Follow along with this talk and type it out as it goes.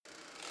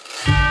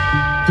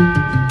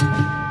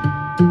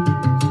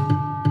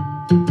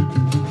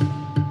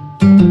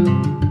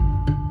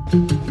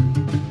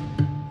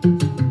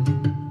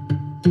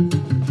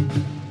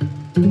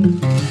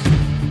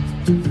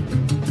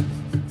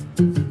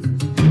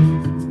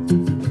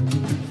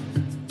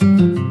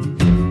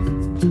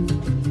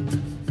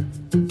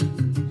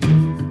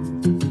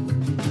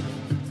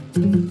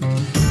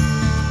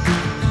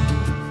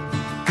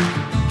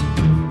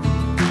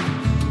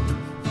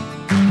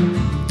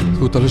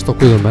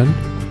Guðamenn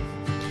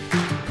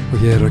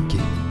og ég er Röggi.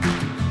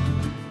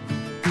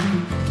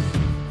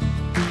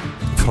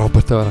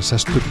 Frábært að vera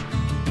sestur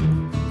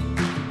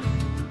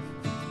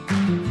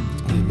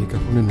í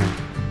mikrofóninn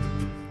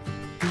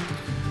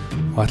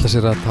og ætla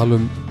sér að tala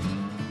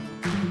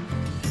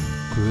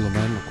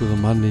Guðamenn og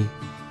Guðamann í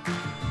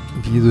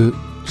víðu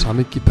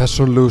samhengi,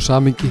 persónulegu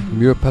samhengi,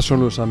 mjög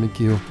persónulegu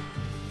samhengi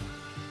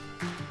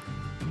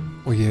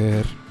og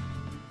ég er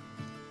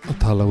að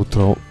tala út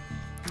frá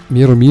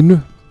mér og mínu.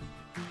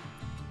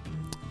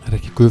 Er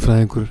ekki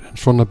guðfræðingur en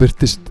svona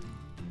birtist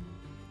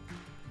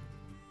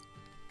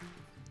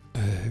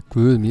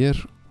Guð mér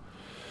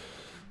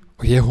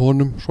og ég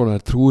honum, svona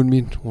er trúin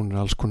mín, hún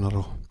er alls konar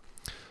og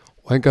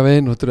enga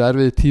veginn, og þetta eru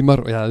erfiði tímar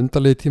og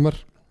undarlegi tímar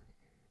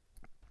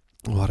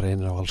og það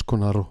reynir á alls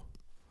konar og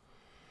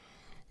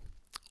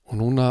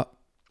núna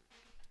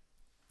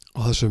á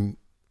þessum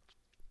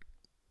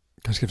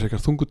kannski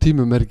frekar þungu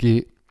tímum er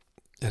ekki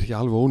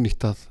alveg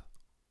ónýtt að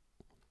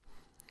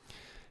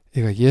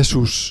eiga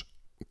Jesús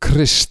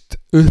Krist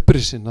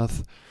upprisinn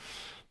að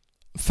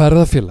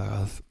ferðafélag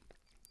að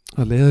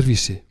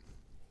leiðarvísi.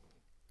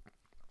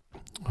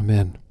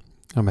 Amen.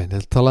 Ég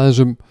vil tala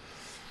aðeins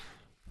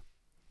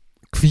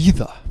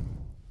kvíða.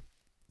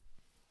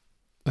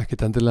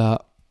 Ekkert endilega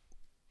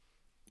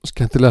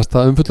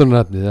skemmtilegasta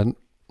umfjöllunarefnið en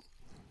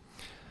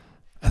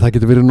það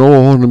getur verið nóg á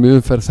honum í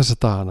umferð þessa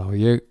dagana og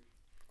ég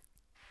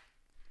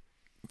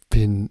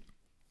finn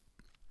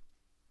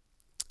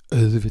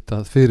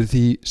auðvitað fyrir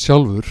því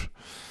sjálfur.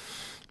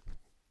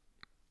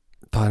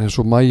 Það er eins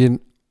og maginn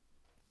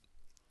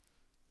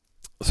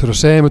þurfa að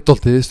segja mig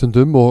dálítið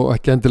stundum og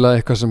ekki endilega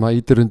eitthvað sem að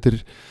ýtir undir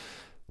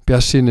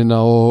bjassínina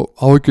og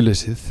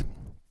áhyggjuleysið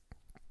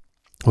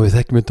og við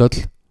þekkjum þetta öll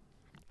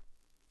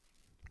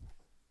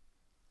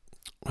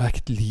og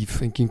ekkert líf,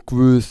 engin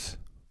Guð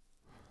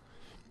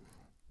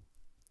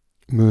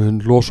mun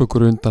losa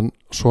okkur undan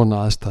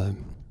svona aðstæðum.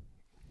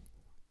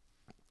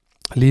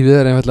 Lífið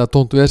er einfaldlega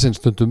tómt vesinn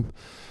stundum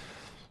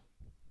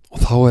og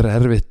þá er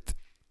erfitt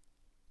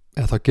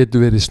eða það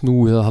getur verið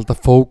snúið að halda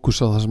fókus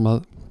á það sem að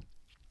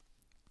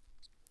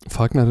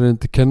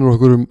fagnarreyndir kennur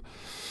okkur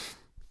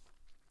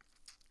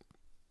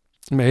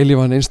með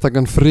eilífan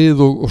einstakann frið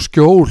og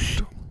skjól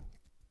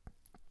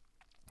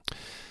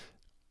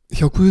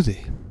hjá Guði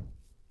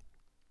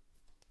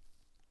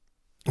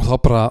og þá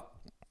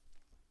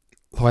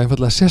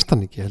einfaldlega sést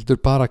hann ekki, heldur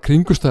bara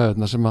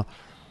kringustæðurna sem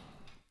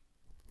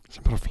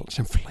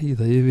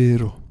flæða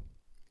yfir og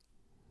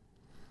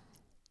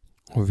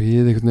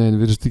við einhvern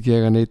veginn virðist ekki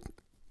eiga neitt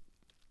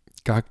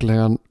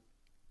gaglegan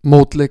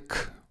mótleik,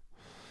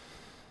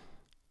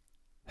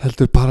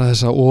 heldur bara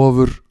þessa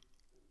ofur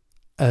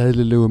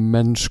eðlilegu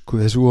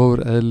mennsku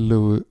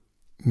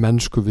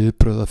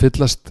viðbröð að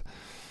fyllast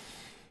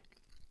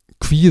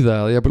kvíða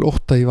eða jafnvel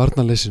ótta í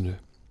varnarleysinu.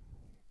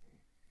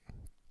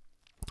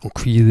 Og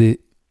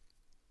kvíði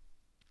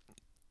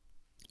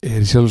er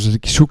í sjálfu sér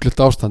ekki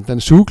sjúklegt ástand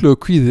en sjúklegu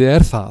kvíði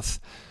er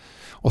það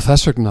og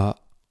þess vegna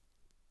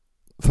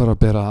þarf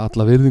að bera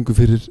alla virðingu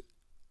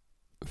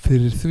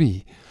fyrir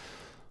því.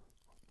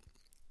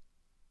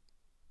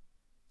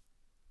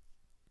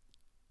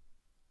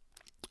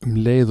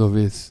 Leið og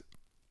við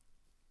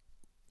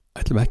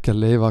ætlum ekki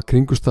að leyfa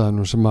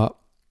kringustæðunum sem að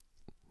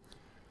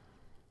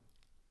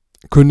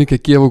kunni ekki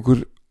að gefa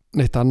okkur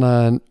neitt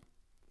annað en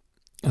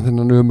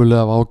þennan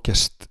ömulega af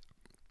ágest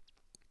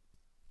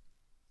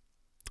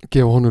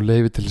gefa honum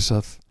leyfi til þess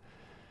að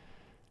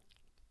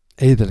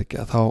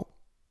eyðileggja þá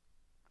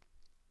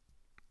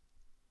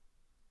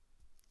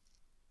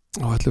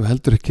ætlum við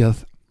heldur ekki að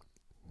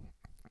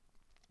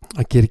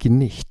gera ekki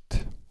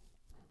neitt.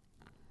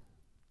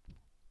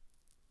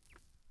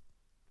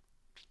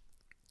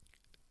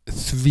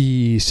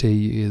 Því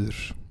segi ég yður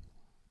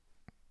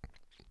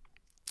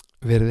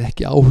verið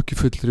ekki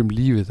áhyggjufullur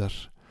lífið þar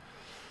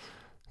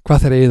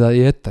hvað þeir eigið að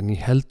éta né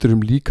heldur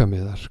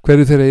líkamið þar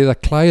hverju þeir eigið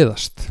að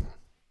klæðast.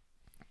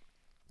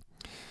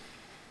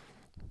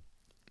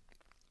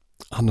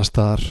 Annars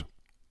staðar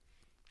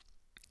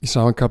í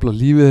samankafla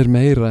lífið er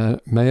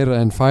meira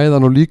en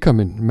fæðan og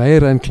líkaminn,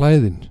 meira en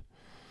klæðin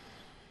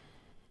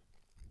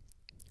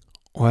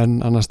og enn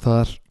annars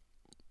staðar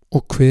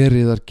og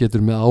hveriðar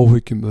getur með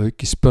áhyggjum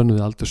auki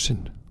spönnuð aldur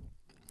sinn.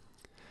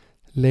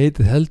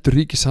 Leitið heldur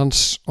ríkis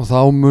hans og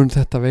þá mun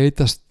þetta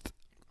veitast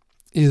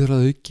yður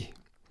að auki.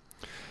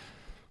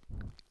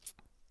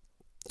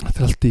 Þetta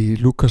er allt í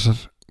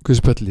Lúkasar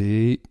Guðspjalli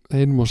í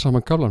einum og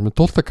saman kaflan með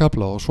 12.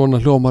 kafla og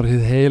svona hljómar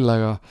hið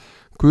heilaga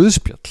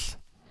Guðspjall.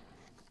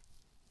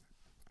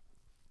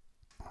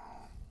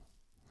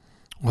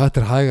 Og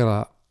þetta er hægara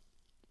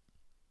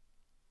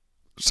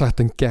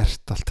sagt en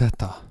gert allt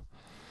þetta.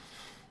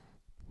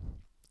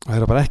 Það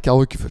er bara ekki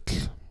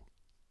áhyggjufull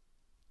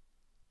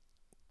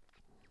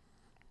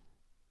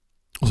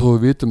og þó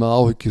við vitum að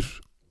áhyggjur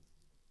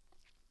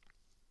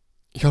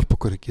hjálpa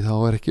okkur ekki þá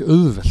er ekki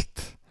auðvelt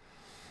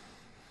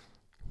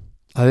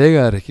að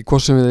eiga þær ekki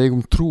hvort sem við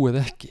eigum trú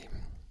eða ekki.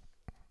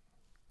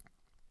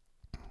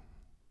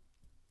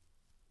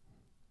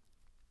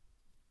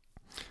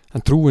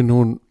 En trúin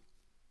hún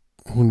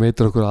hún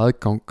veitir okkur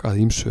aðgang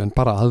að ýmsu, en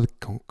bara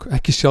aðgang,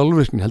 ekki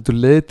sjálfvirkni, heldur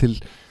leið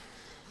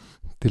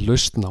til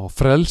lausna og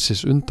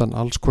frelsis undan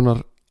alls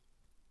konar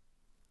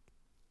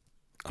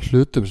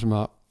hlutum sem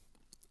að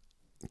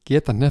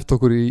geta hneppt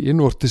okkur í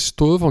innvortis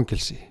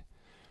stofufangelsi.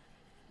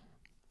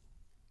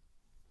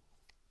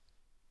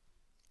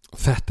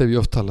 Þetta hef ég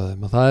oft talað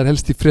um, að það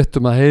helst í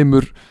fréttum að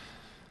heimur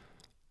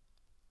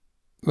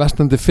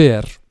versnandi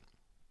fer,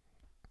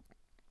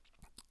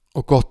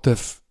 og gott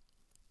ef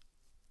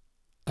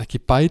ekki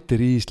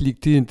bætir í slík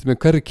tíðindi með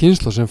hverri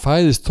kynslóð sem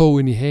fæðist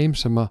þó inn í heim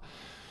sem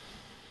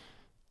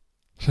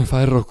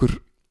færir okkur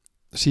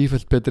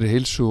sífellt betri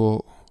heilsu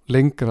og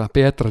lengra,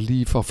 betra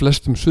líf á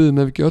flestum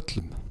sviðum ef ekki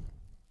öllum.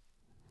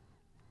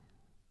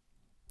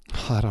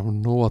 Það af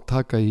nóg að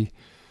taka í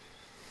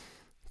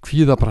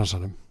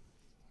kvíðabransanum.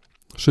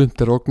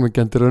 Sumt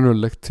ógnvekjandi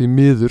raunverulegt, því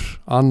miður,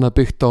 annað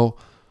byggt á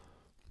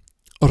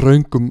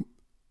röngum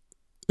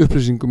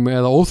upplýsingum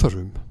eða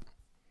óþörfum.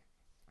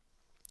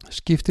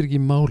 Skiptir ekki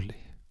máli.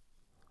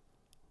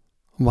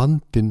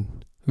 Vandinn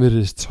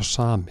virðist sá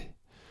sami.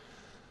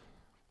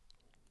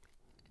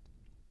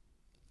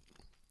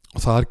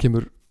 Og þar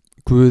kemur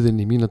Guðinn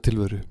í mína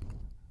tilveru.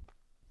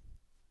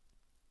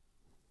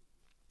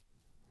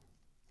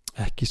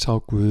 Ekki sá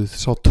Guð,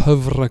 sá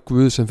töfra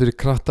Guð sem fyrir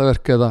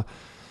kraftaverk eða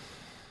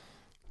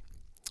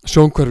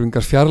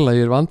sjónkverfingar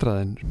fjarlægir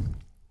vandræðin,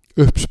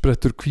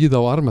 uppsprettur kvíða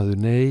og armaðu.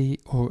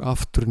 Nei og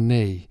aftur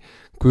nei.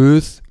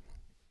 Guð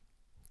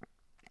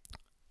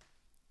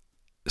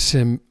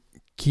sem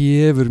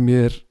gefur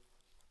mér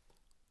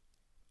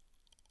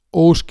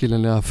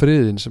óskiljanlega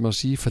friðin sem að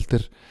sífellt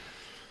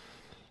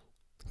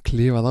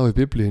klifað á í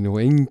Biblíunni,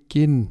 og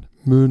enginn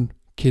mun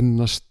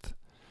kynnast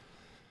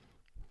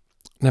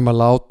nema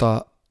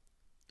láta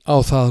á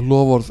það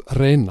loforð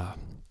reyna.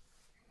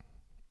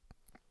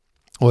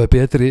 Og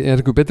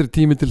einhver betri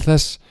tími til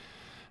þess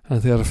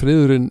en þegar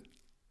friðurinn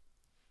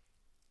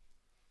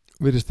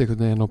virðist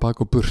einhvern veginn á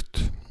bak og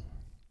burt.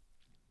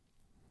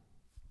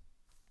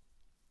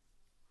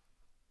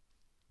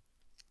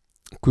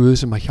 Guð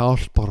sem að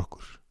hjálpar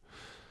okkur,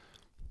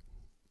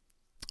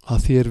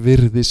 að þér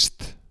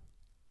virðist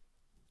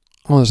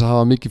á þess að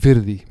hafa mikið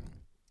fyrir því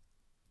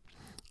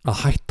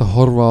að hætta að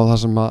horfa á það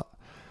sem að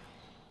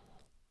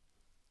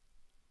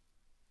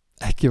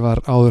ekki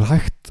var áður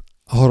hægt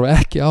að horfa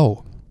ekki á.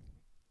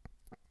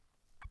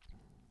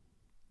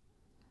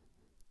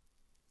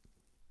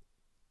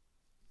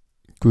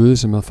 Guð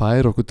sem að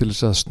færa okkur til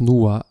þess að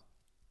snúa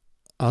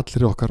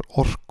allir okkar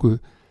orku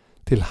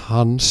til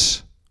hans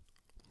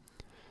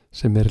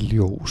sem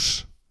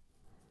ljós.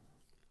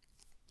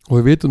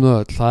 Og við vitum það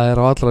öll, það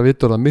á allra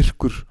vitur að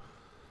myrkur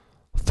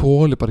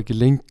þoli bara ekki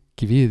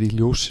lengi við í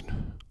ljósinu.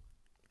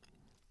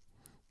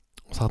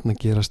 Og þarna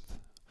gerast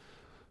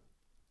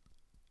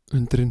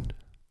undrin.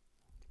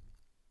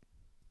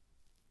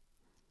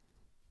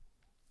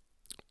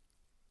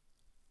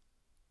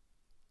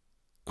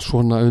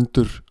 Svona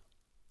undur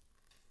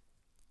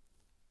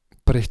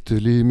breyttu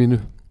lífi mínu,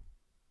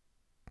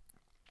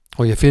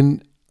 og ég finn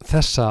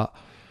þessa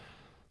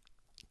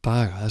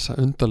daga, þessa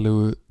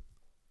undarlegu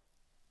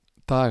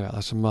daga,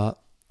 það sem að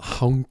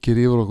hangir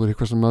yfir okkur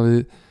eitthvað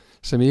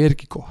sem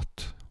ekki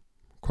gott,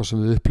 hvað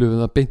sem við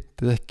upplifum það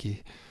beintið ekki.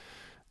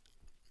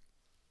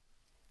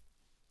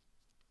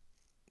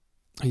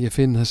 Ég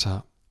finn þessa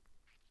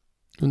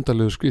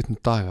undarlegu skrýtnu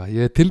daga.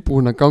 Ég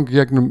tilbúin að gangi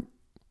gegnum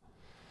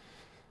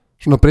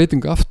svona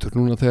breytingu aftur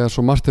núna þegar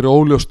svo margt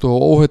óljóst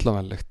og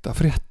óheillavænlegt að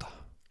frétta.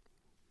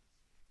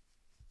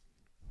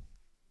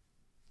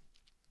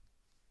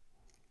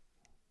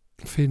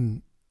 Finn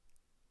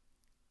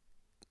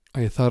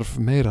að ég þarf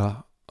meira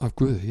af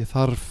Guði. Ég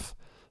þarf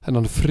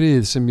þennan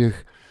frið sem ég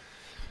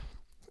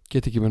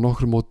get ekki með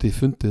nokkru móti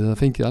fundið eða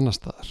fengið annar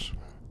staðar.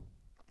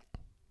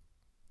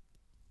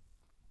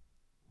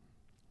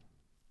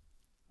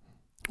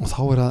 Og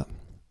þá það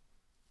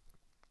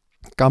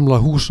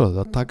gamla húsráð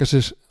að taka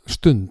sér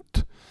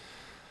stund,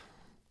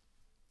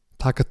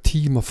 taka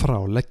tíma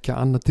frá,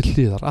 leggja annað til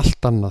hliðar,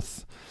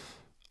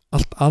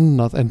 allt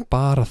annað en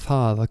bara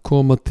það að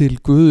koma til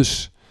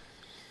Guðs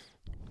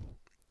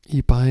í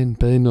bæn,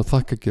 beiðni og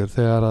þakkagjörð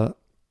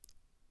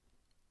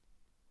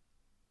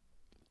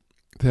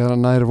þegar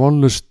nær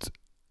vonlust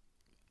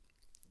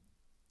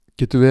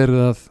getur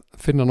verið að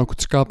finna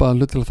nokkuð skapaðan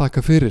hlut til að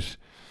þakka fyrir.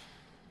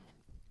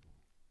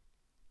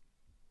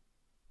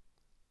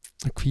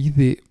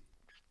 Kvíði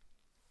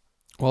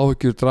og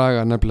áhyggjur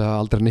draga nefnilega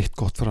aldrei neitt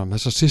gott fram.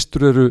 Þessar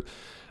systur eru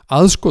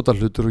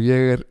aðskotarhlutur, og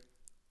ég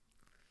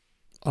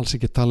alls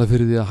ekki að tala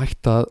fyrir því að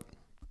hætta að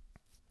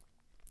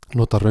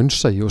nota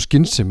raunsæi og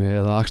skynsemi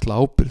eða axla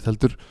ábyrgð,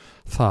 heldur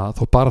það,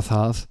 þó bara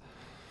það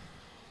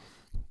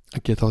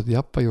að geta átt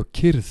jafnvægi og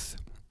kyrrð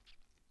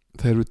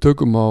þegar við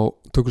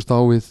tökumst á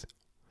við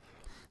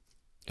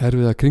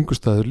erfiða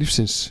kringumstæður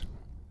lífsins.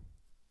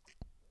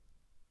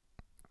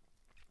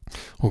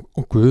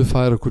 Og Guð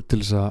fær okkur til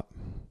þess að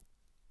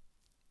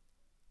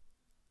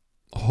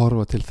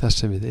horfa til þess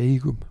sem við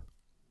eigum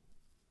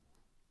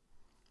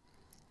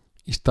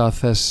í stað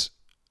þess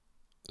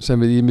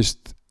sem við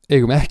ýmist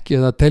eigum ekki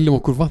eða teljum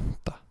okkur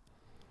vanta.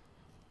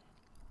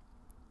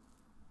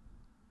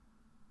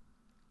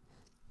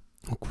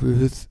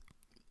 Guð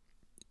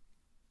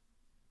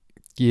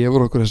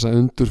gefur okkur þessa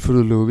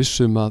undurfurðulegu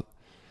vissum að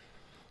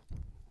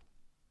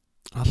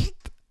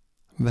allt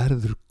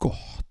verður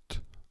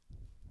gott.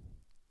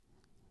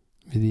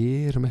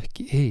 Við erum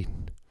ekki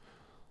ein.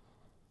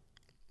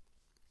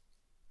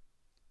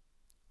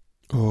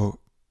 Og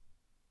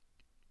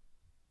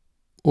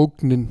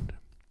ógnin,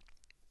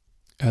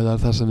 eða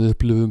það sem við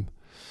upplifum,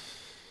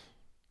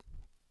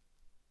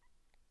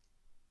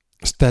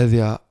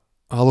 steðja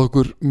að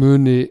okkur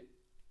muni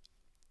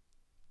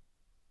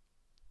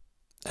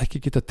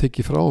ekki geta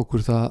tekið frá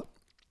okkur það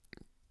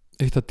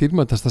eitt af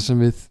dýrmætasta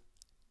sem við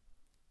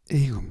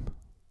eigum,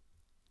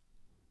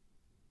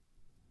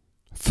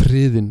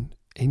 friðinn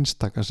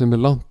einstaka sem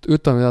er langt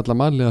utan við alla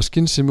mannlega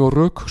skynsemi og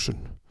rökhugsun.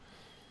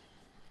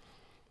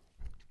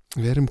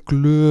 Við erum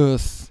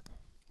glöð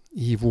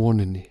í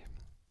voninni,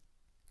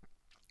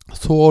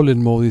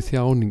 þolinmóð í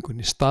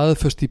þjáningunni,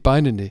 staðföst í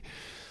bæninni.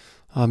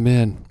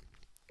 Amen.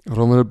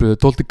 Rómverjabréfið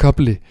 12.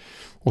 kafli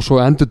og svo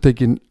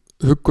endurtekin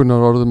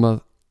huggunar orðum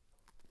að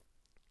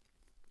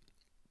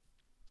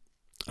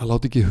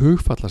láta ekki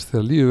hugfallast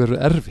þegar lífið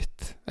verður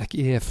erfitt,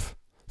 ekki ef,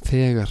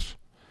 þegar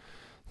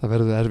það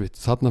verður erfitt.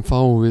 Þarna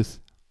fáum við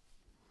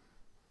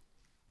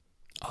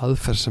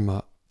aðferð sem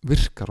að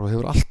virkar og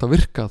hefur alltaf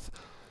virkað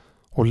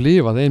og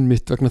lifað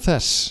einmitt vegna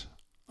þess,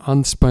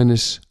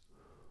 andspænis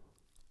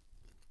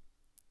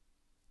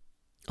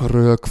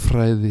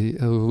rökfræði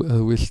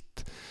eða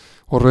vilt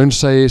og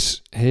raunsæis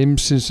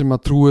heimsins sem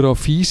að trúir á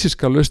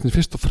físiska lausnir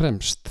fyrst og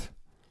fremst.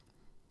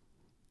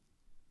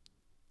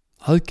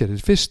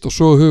 Aðgerðir fyrst og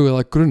svo hugað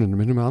að grunninu,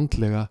 minnum með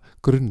andlega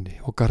grunni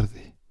og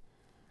garði.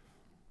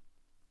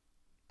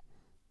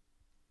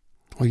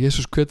 Og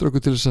Jesús hvetur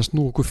okkur til þess að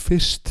snúa okkur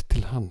fyrst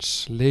til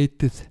hans,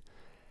 leitið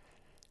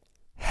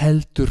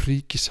heldur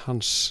ríkis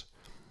hans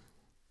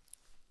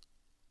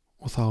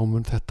og þá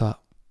mun þetta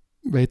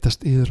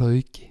veitast yður að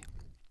auki.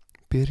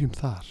 Byrjum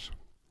þar.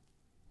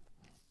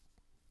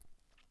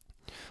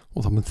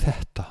 Og þá mun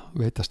þetta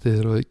veitast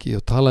yður að auki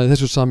og tala í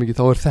þessu samhengi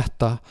þá er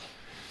þetta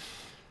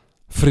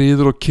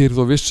friður og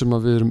kyrrð og vissum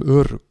að við erum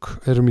örugg,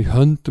 erum í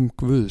höndum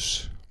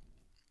Guðs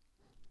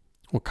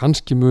og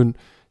kannski mun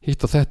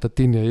hitt og þetta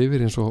dynja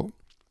yfir eins og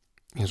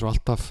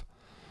alltaf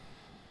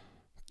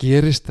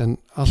gerist en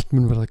allt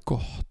mun verða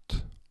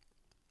gott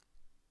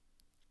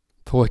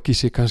þó ekki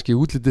sé kannski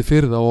útlitið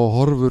fyrir það og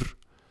horfur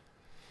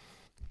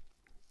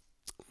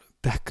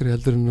dekkri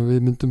heldur en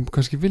við myndum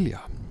kannski vilja.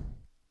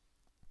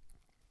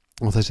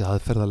 Og þessi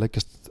aðferð að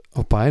leggjast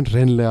á bæn,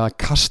 reynlega að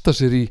kasta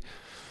sér í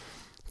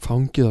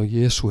fangið á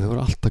Jesú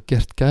hefur alltaf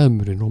gert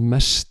gæðmurinn og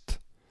mest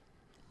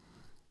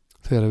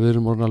þegar við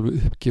erum orðin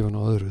alveg uppgifin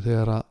á öðru,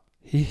 þegar að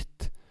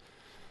hitt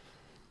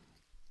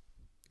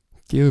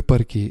gefur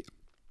bara ekki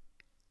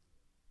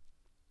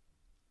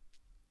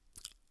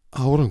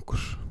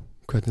árangur,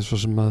 hvernig svo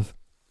sem að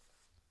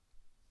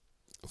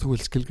þú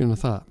vilt skilgreina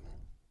það.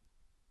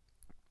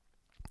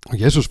 Og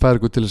Jesús fær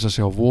ykkur til þess að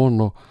sjá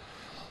von og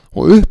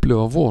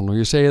upplifa von og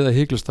ég segi það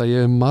hygglust að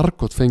ég hef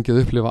margótt fengið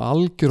að upplifa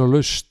algjöra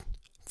lausn,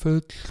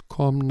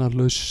 fullkomna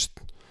lausn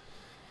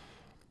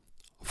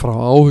frá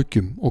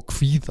áhyggjum og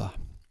kvíða,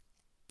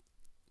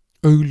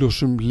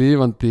 augljósum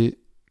lifandi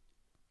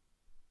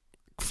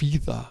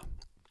kvíða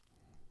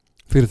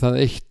fyrir það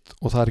eitt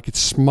og það er ekkert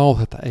smá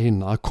þetta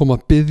eina að koma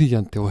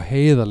biðjandi og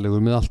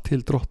heiðarlegur með allt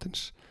til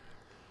drottins,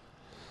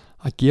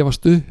 að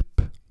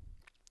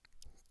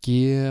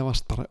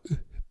gefast bara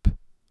upp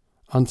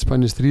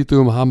andspænis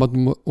þrítugum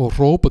hamarnum og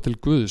rópa til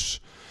Guðs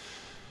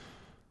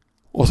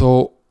og þó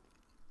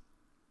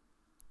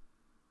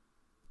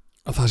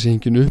að það sé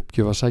engin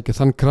uppgjöf að sækja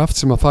þann kraft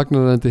sem að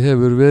fagnarendi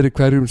hefur verið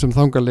hverjum sem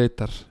þangað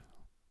leitar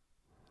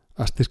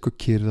að styrka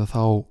kyrrða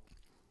þá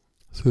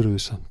þurfum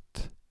við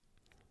samt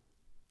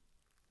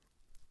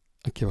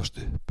að gefast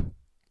upp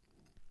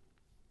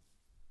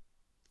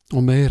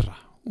og meira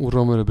úr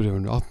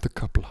Rómverjabréfinu 8.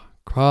 kafla.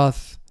 Hvað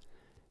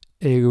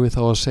eigum við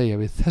þá að segja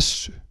við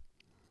þessu?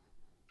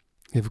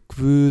 Ef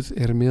Guð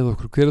er með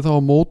okkur, hver er þá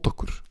að móta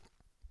okkur?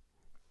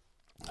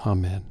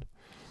 Amen.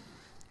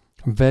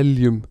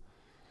 Veljum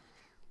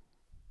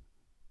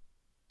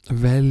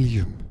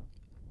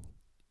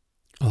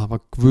að það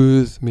var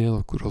Guð með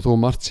okkur og þó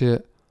margt sé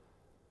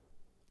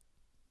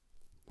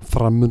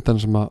framundan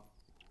sem að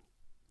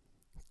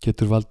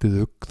getur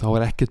valdið ugg, þá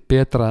er ekkert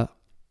betra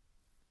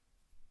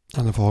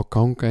en að fá að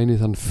ganga inn í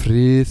þann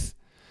frið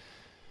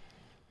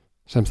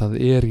sem það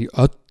er í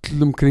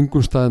öllum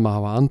kringumstæðum að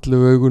hafa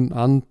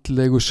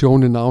andlegu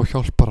sjónina á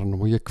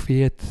hjálparanum og ég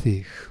hvet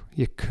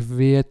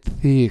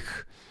þig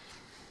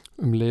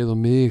leið og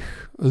mig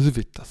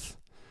auðvitað.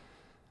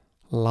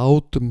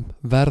 Látum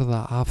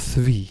verða af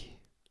því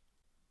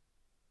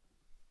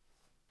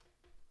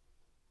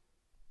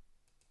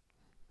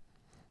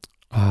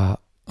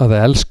að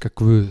elska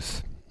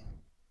Guð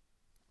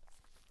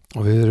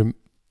og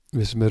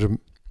við sem erum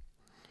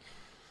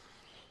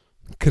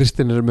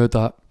kristinir erum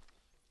auðvitað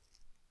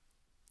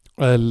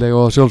eðlilega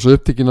og sjálfsög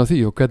upptekinn af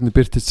því og hvernig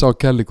birtist sá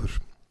kærleikur.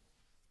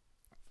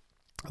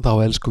 Þá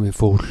elskum við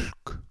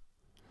fólk.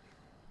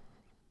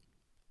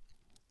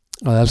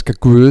 Að elska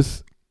Guð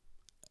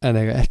en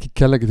eiga ekki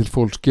kærleika til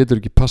fólks getur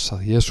ekki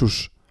passað.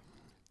 Jesús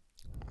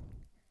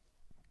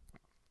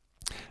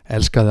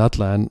elskaði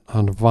alla en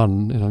hann vann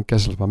innan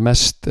gæsalappa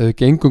mest ef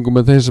ekki eingöngu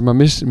með þeim sem að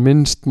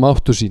minnst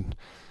máttu sín,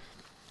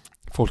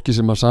 fólki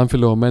sem að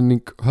samfélag og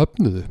menning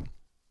höfnuðu.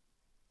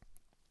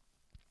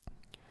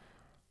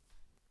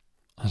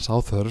 Hann sá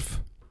þörf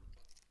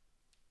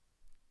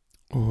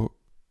og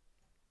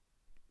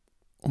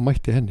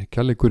mætti henni.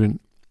 Kærleikurinn,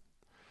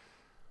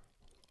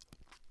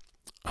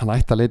 hann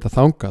ætti að leita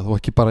þangað og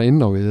ekki bara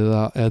inn á við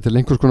eða til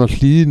einhvers konar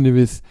hlýðni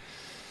við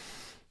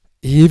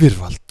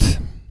yfirvald,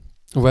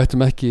 og við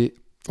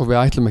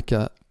ætlum ekki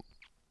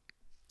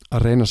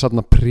að reyna að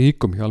safna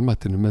príkum hjá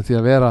almættinu með því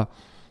að vera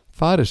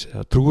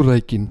farisea,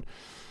 trúrækin,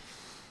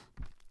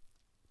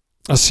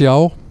 að sjá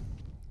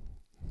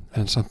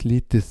en samt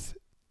lítið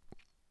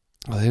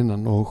að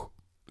innan og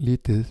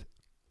lítið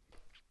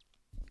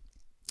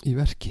í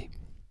verki.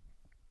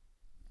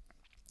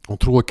 Og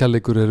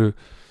trúarkærleikur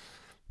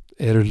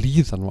eru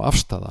líðan og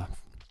afstaða.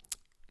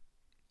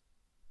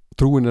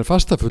 Trúin er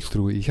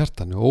fastafulltrúi í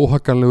hjartanu,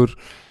 óhagganlegur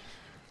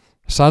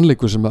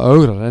sannleikur sem að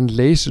ögrar en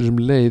leysir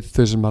leið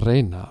þau sem að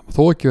reyna,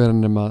 þó ekki vera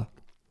nema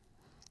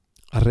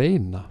að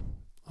reyna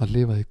að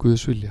lifa í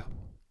Guðs vilja.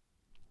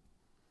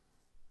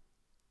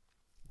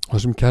 Og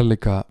þessum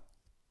kærleika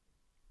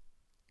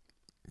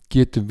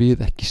getum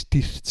við ekki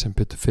stýrt sem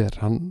betur fer.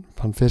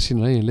 Hann fer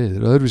sína eigin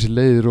leiðir, öðruvísi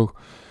leiðir, og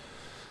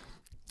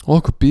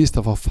okkur býðst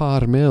að fá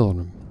far með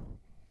honum.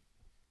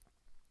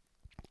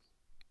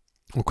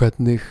 Og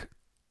hvernig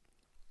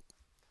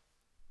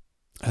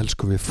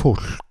elskum við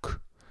fólk?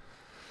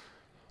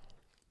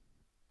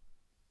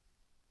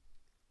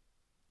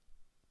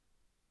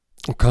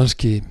 Og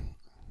kannski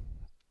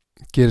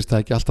gerist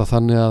það ekki alltaf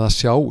þannig að það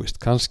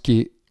sjáist. Kannski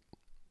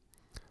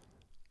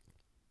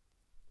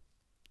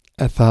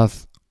er það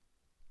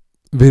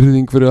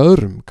virðing fyrir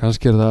öðrum,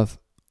 kannski er það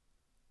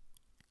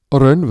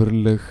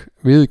raunveruleg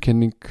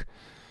viðurkenning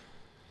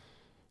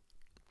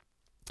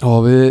og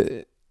að við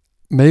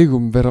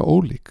megum vera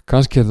ólík.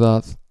 Kannski er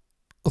það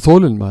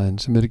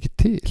þolinmæðin sem er ekki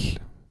til.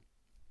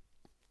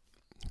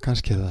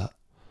 Kannski er það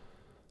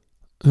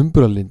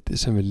umburðarlyndi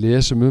sem við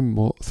lesum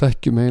og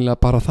þekkjum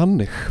eiginlega bara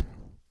þannig.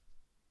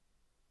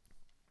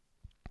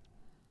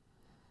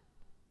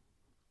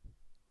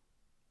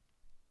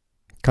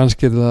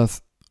 Kannski er það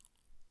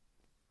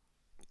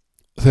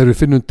þegar við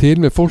finnum til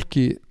með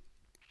fólki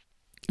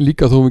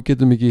líka þó við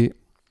getum ekki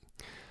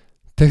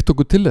tekt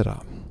okkur til þeirra.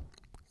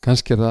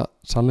 Kannski er það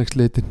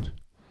sannleiksleitin.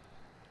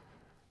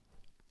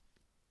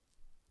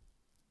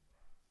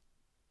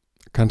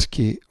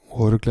 Kannski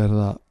og örugglega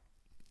er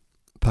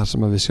það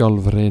sem að við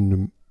sjálf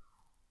reynum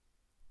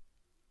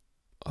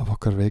af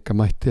okkar veika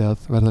mætti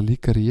að verða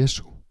líkar í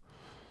Jesú.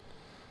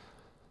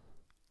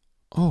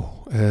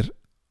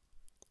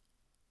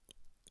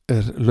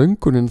 Er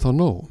löngunin þá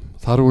nóg?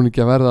 Þarf hún ekki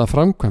að verða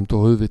framkvæmd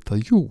og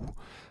auðvitað, jú,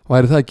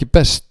 væri það ekki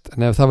best,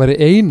 en ef það væri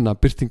eina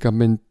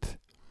birtingamynd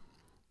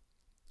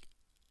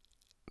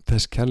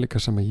þess kærleika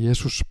sem að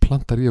Jesús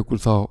plantar í okkur,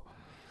 þá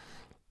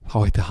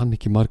ætti hann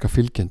ekki marga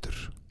fylgjendur,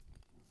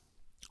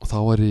 og þá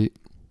væri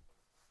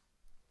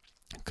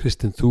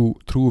kristin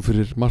trú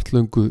fyrir margt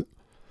löngu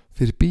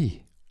fyrir bí.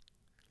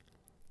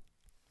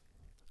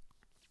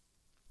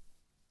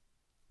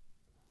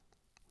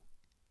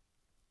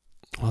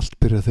 Allt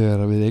byrja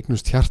þegar við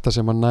eignumst hjarta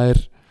sem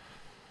nær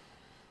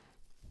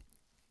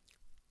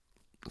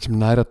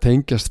að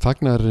tengjast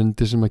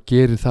fagnaðarrindi sem að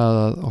geri það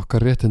að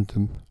okkar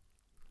réttindum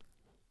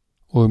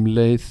og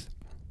leið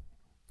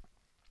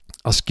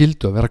að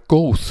skyldu að vera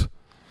góð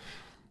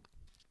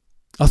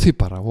að því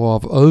bara, og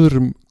af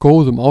öðrum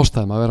góðum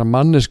ástæðum að vera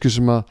mannesku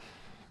sem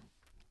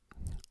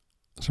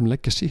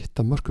leggja sitt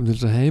af mörkum til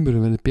þess að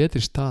heimurinn verði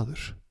betri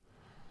staður,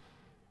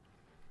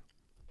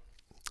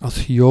 að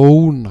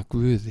þjóna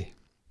Guði.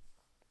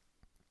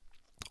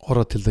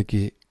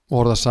 Orðatiltæki,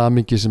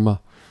 orðasamingi sem að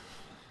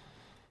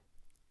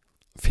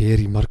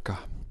fer í marga.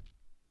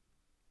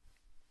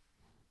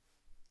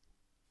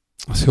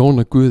 Að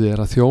þjóna Guði er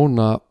að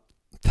þjóna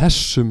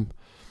þessum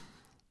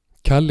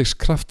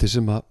kærleikskrafti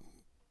sem að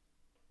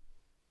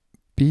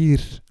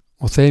býr,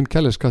 og þeim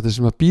kærleikskrafti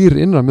sem að býr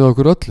innan með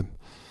okkur öllum.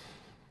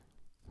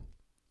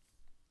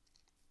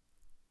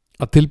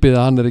 Að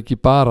tilbiðja hann er ekki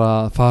bara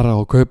að fara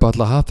og kaupa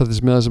alla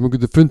hattrættismiða sem hún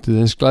getur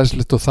fundið, eins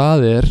glæsilegt og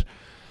það er,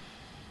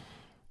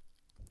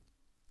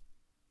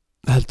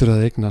 heldur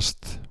að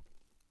eignast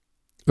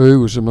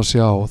augu sem að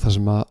sjá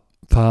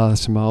það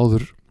sem að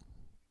áður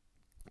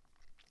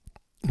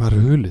var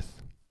hulið.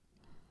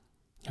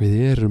 Við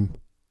erum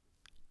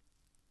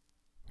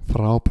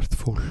frábært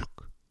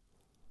fólk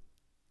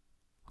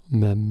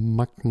með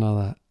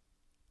magnaða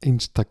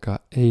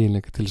einstaka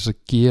eiginleika til þess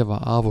að gefa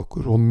af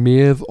okkur og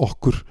með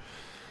okkur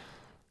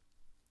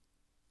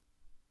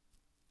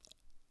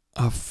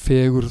af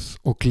fegurð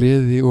og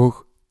gleði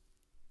og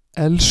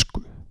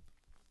elsku.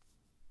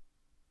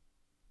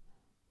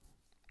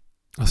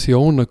 Að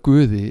þjóna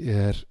Guði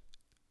er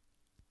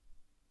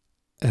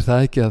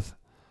það ekki að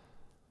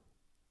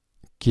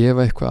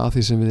gefa eitthvað af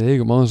því sem við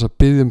eigum á þess að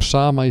biðjum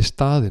sama í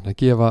staðinn, að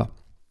gefa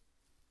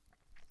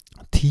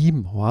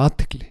tíma og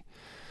athygli.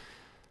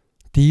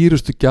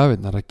 Dýrustu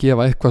gjafirnar að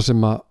gefa eitthvað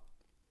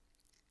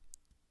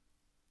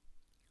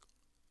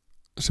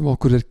sem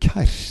okkur er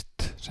kært,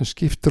 sem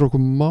skiptir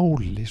okkur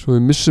máli, svo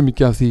við missum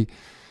ekki af því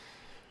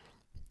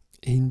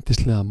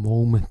yndislega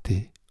mómenti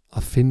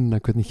að finna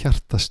hvernig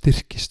hjarta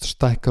styrkist og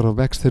stækkar og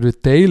vex þegar við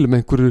deilum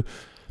einhverju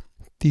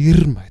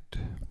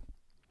dýrmætu.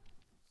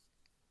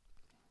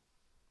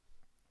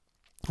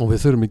 Og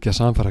við þurfum ekki að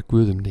samfara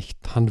Guð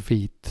nýtt. Hann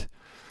veit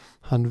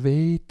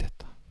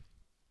þetta.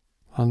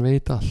 Hann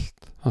veit allt.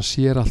 Hann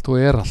sér allt og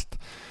er allt.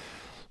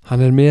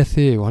 Hann er með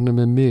þig og hann er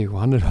með mig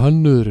og hann er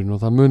hönnuðurinn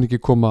og það mun ekki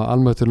koma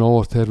almættinu á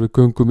óvart þegar við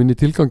göngum inn í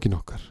tilgangin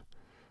okkar.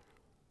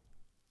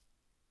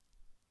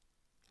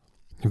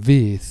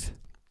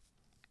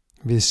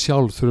 Við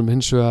sjálf þurfum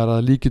hins vegar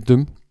að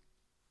líkindum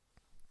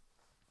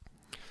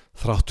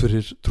þrátt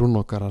fyrir trún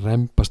okkar að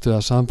rembast við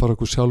að samfara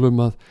okkur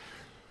sjálfum að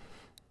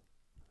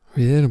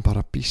við erum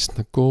bara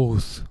býsna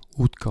góð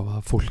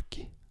útgáfa af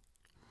fólki.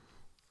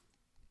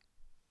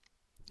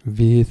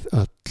 Við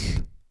öll.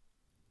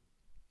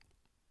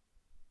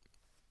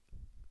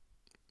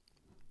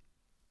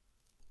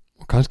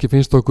 Og kannski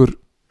finnst okkur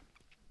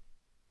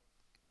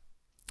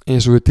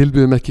eins og við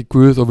tilbyðum ekki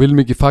Guð og viljum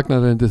ekki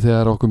fagnarendi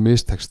þegar okkur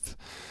mistekst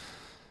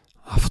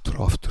aftur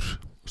og aftur,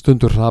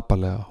 stundur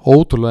hrapalega,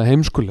 ótrúlega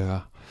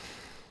heimskulega,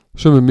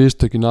 sömu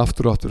mistökin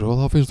aftur og aftur,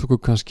 og þá finnst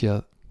okkur kannski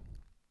að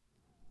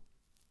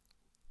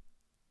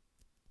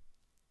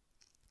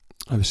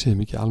við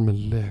séum ekki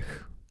almennileg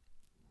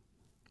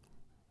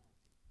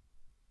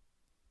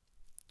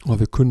og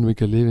að við kunnum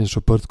ekki að lifa eins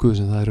og börn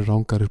Guðs en það eru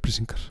rangar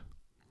upplýsingar.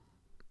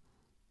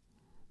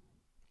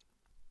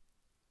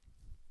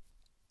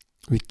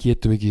 Við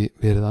getum ekki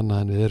verið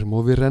annað en við erum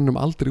og við rennum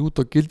aldrei út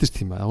á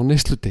gildistíma á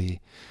neysludegi.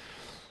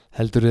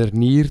 Heldur er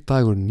nýr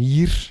dagur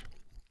nýr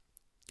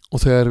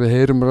og þegar við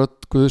heyrum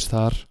rödd Guðs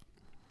þar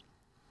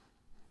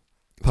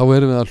þá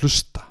erum við að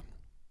hlusta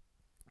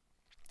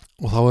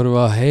og þá erum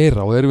við að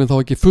heyra og erum við þá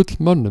ekki full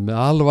mönnum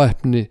með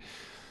alvæpni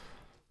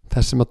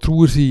þess sem að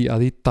trúir því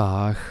að í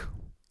dag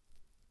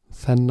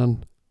þennan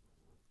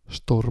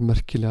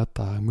stórmerkilega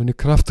dag muni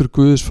kraftur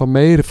Guðs fá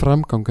meiri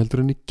framgang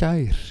heldur en í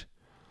gær.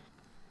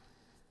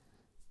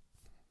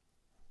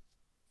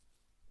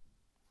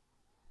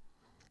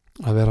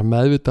 Að vera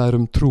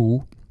meðvitaður trú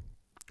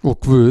og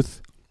Guð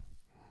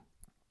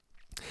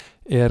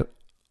er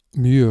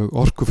mjög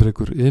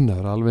orkufrekur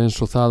iðnaður, alveg eins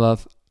og það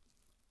að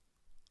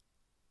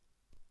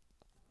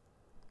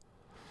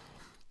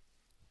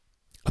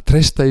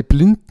treysta í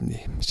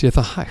blindni sé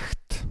það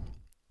hægt.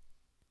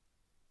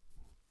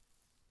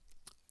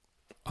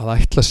 Að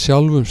ætla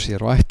sjálfum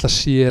sér og ætla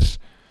sér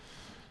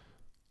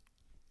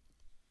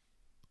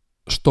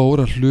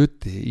stóra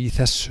hluti í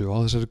þessu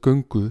á þessari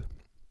göngu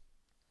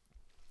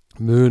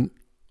mun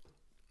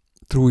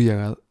trú ég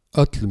að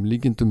öllum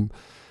líkindum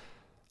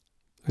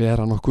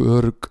vera nokkuð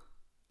örugg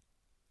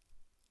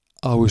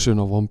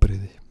ávísun á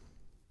vonbrigði.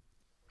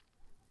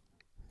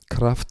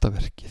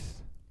 Kraftaverkið,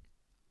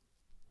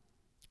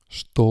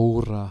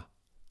 stóra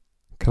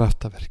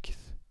kraftaverkið,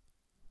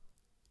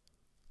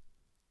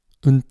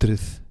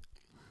 undrið,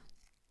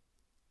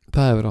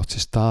 það hefur átt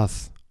sér stað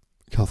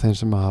hjá þeim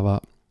sem hafa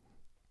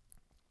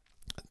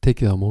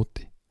tekið á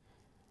móti.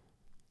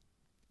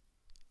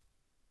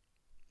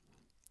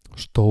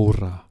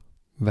 Stóra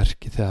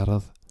verkið þegar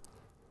að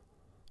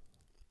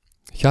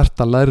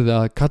hjarta lærði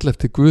að kalla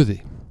eftir Guði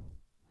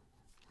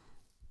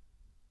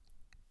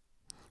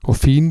og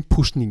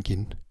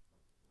fínpúsningin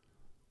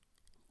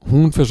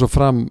hún fer svo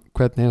fram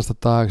hvernig einasta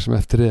dag sem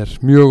eftir er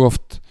mjög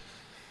oft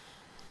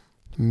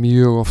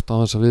á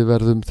þess að við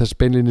verðum þess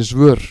beinlínis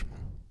vör.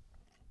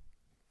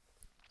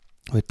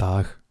 Og í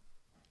dag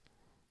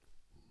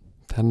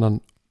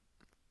þennan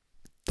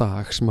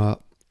dag sem að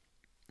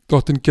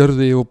Drottinn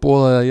gjörði og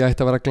boðaði að ég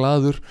ætti að vera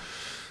glaður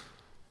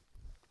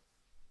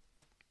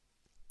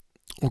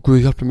og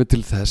Guð hjálpi mig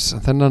til þess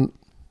að þennan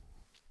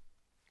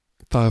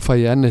dag fæ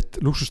ég enn eitt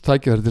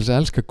lúxustækifæri til þess að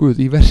elska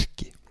Guð í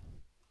verki.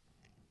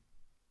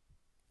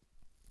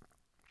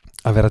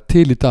 Að vera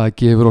til í dag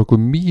gefur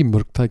okkur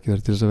mýmörg tækifæri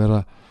til þess að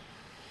vera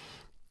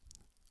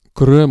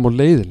gröm og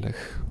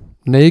leiðinleg,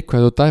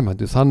 neikvæð og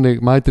dæmandi.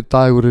 Þannig mætir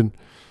dagurinn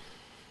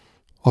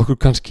okkur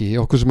kannski,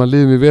 okkur sem að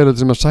lifum í veröld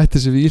sem að sætti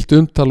sig við illt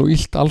umtal og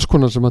illt alls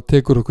konar sem að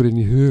tekur okkur inn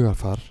í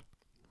hugarfar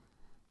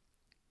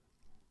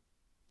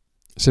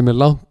sem er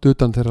langt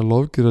utan þeirra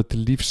lofgjörða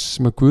til lífs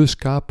sem að Guð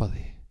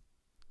skapaði.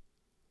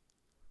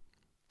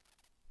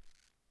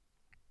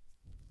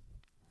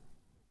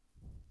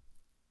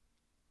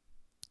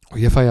 Og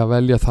ég fæ að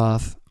velja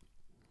það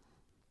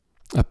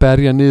að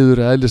berja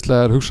niður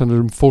eðlislegar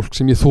hugsanir fólk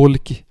sem ég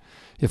þoli ekki.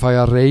 Ég fæ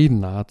að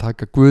reyna að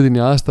taka Guðinn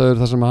í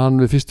aðstæður þar sem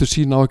hann við fyrstu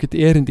sín á ekkert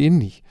erindi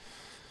inn í.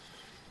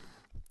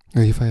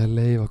 Og ég fæ að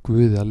leyfa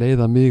Guði að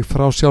leiða mig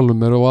frá sjálfum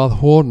mér og að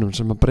honum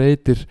sem að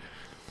breytir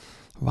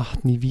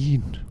vatn í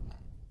vín.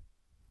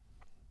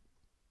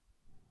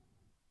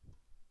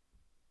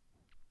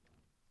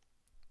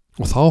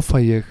 Og þá fæ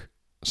ég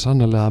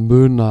sannarlega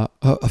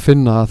að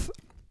finna að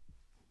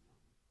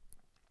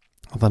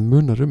það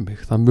munar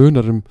mig. Það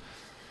munar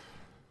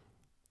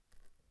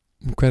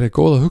hver er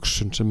góða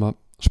hugsun sem að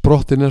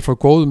sprottin er frá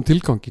góðum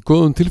tilgangi,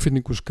 góðum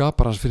tilfinningu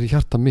skapar hans fyrir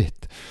hjarta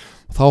mitt.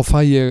 Og þá fæ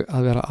ég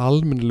að vera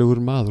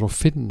almennilegur maður og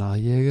finna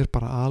að ég er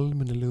bara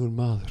almennilegur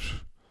maður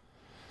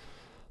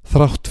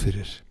þrátt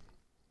fyrir.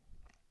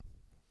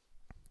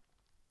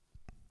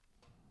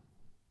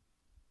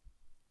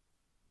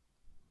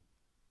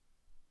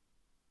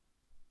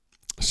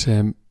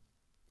 Sem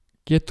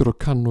getur og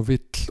kann og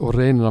vill og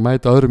reynir að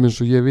mæta öðrum eins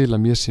og ég vil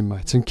að mér sé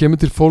mætt, sem kemur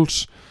til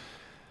fólks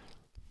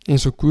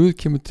eins og Guð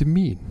kemur til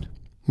mín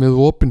með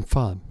opinn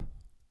faðm,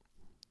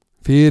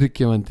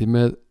 fyrirgefandi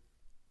með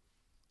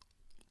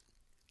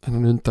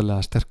hennan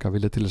undarlega sterka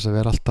vilja til þess að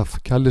vera alltaf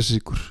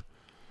kærleiksríkur,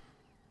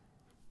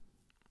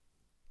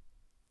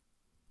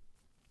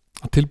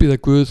 að tilbýða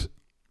Guð,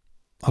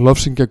 að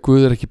lofsyngja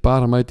Guð er ekki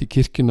bara að mæta í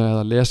kirkjuna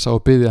eða lesa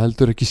og biðja,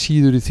 heldur ekki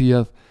síður í því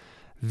að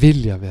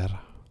vilja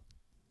vera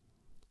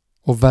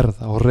og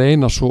verða og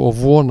reyna svo og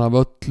vona af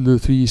öllu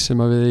því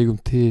sem að við eigum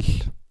til.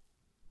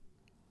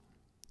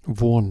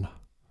 Vona.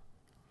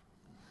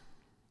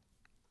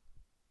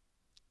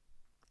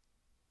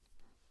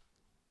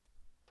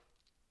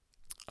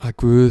 Að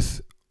Guð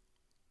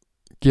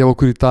gefa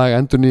okkur í dag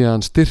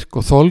endurnýjaðan styrk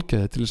og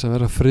þolgæði til þess að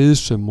vera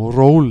friðsöm og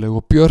róleg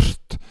og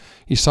björt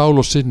í sál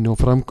og sinni og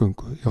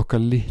framgöngu í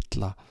okkar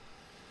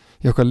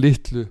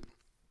litlu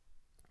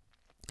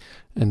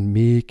en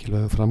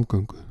mikilvægu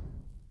framgöngu.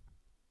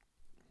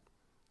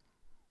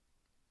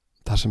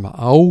 þar sem að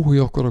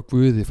áhugi okkur á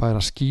Guði fær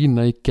að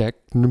skína í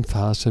gegnum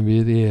það sem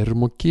við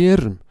erum og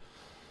gerum.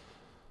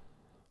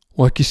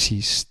 Og ekki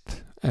síst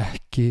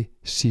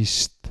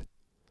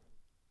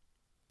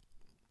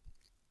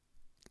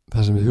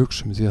það sem við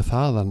hugsum, því að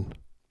þaðan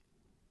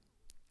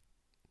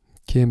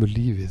kemur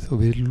lífið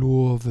og við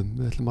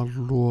ætlum að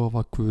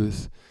lofa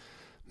Guð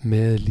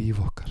með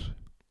líf okkar.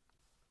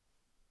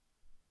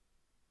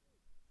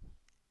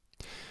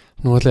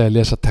 Nú ætla ég að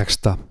lesa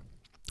texta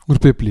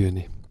úr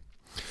Biblíunni.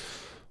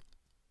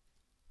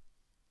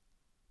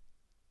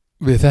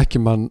 Við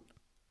þekkjum hann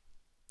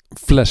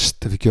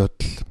flest ef ekki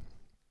öll.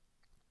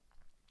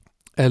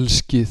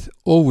 Elskið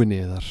óvini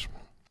yðar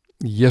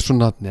í Jesú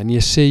nafni, en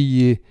ég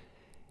segi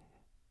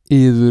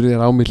yður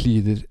er á mig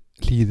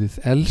hlýðið,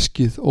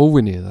 elskið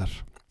óvini yðar.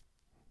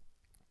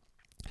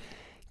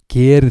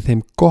 Gerið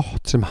þeim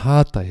gott sem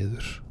hata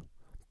yður,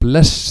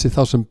 blessið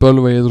þá sem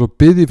bölva yður og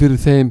biðji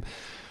fyrir þeim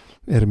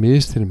er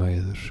misþyrma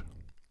yður.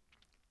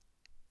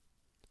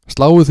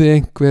 Sláið þið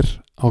einhver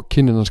á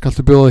kinnina,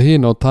 skaltu bjóða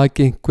hina, og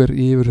taki einhver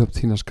yfirhöfn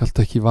þína,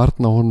 skaltu ekki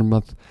varna honum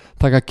að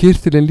taka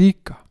kyrtilinn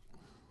líka.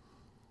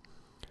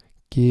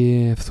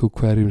 Gef þú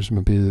hverjum sem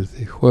hann biður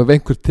þig, og ef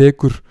einhver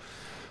tekur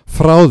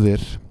frá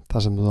þér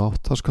það sem þú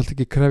átt, þá skaltu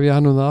ekki krefja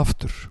hann það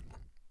aftur.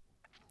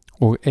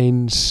 Og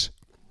eins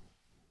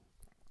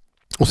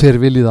og þeir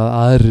viljið að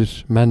aðrir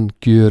menn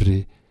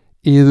gjöri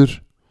yður,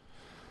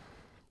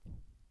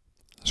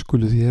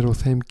 skulu þér og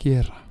þeim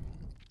gera.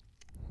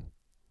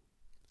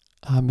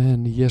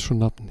 Amen í Jesú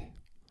nafni.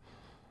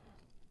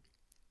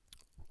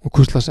 Og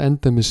hvurslags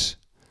endemis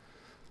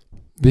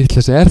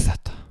vitleysi er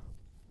þetta?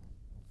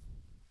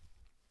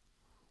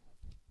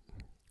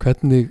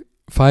 Hvernig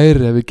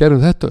færi ef við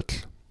gerum þetta öll?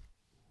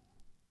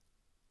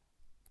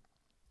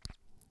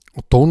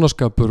 Og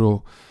dónaskapur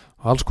og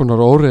alls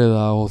konar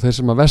óreiða, og þeir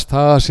sem að verst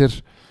haga sér,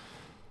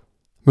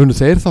 munu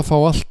þeir þá fá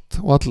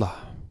allt og alla?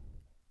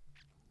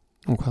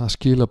 Og hvaða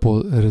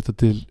skilaboð er þetta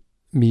til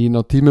mín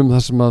á tímum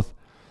þar sem að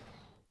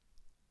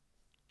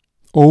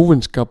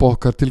óvinskap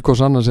okkar til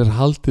hvers annars er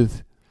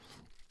haldið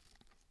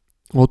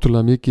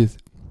ótrúlega mikið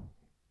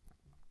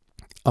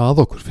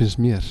að okkur, finnst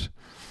mér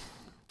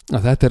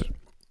að þetta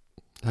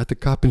er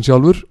kapinn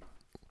sjálfur,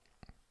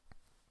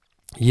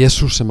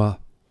 Jesús, sem að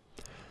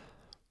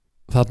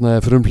þarna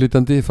er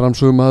frumflytjandi,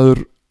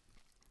 framsögumaður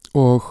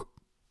og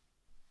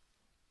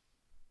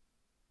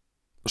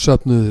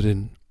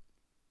söfnuðurinn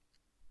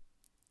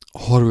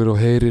horfir og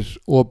heyrir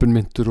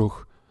opinmyntur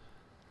og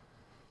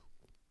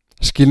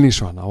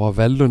skilningsvana á að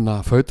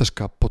veluna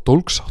fautaskap og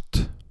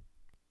dólgsátt.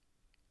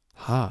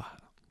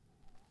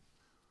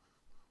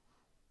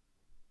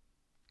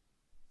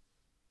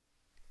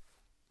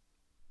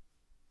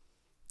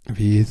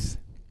 Við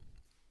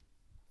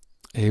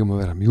eigum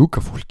að vera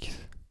mjúka fólkið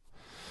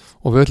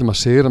og við ætlum að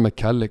sigra með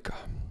kærleika.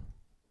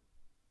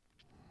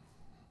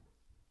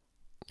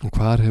 Og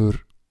hvar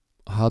hefur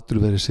hatur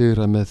verið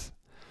sigrað með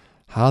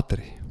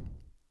hatri?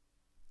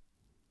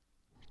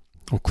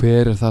 Og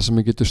hver er það sem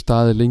við getum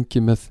staðið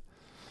lengi með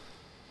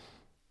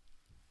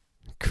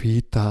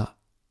hvíta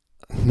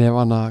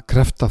nefana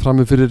krefta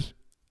frammi fyrir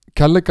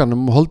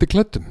kærleikanum og holdi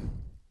klæddum?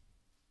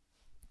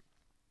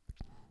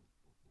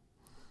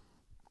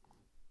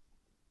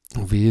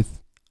 Og við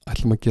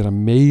ætlum að gera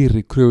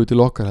meiri kröfu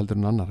til okkar heldur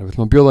en annar. Við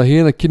ætlum að bjóða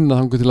hina kynna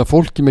þangur til að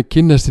fólki með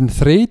kynnastinn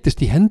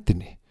þreytist í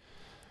hendinni.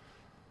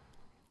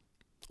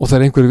 Og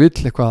þegar einhver vill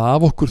eitthvað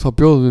af okkur, þá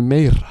bjóðum við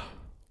meira.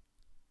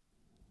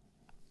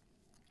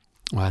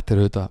 Og þetta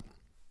er auðvitað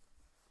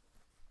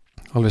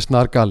alveg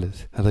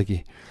snargalið, er það ekki?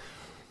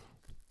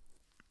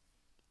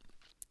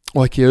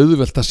 Og ekki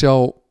auðvelt að sjá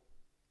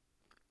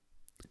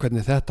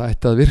hvernig þetta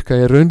ætti að virka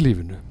í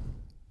raunlífinu.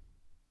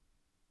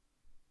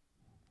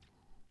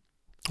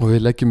 og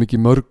við leggjum ekki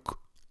mörg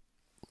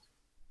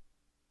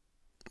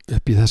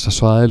upp í þessa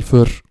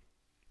svaðilför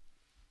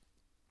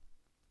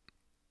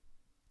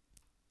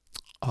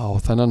á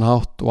þennan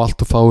hátt og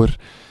allt og fáir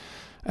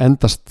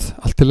endast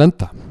allt til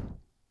enda.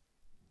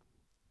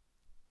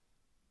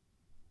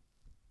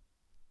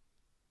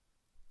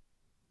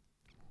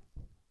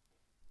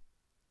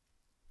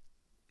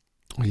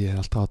 Og ég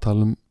alltaf að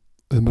tala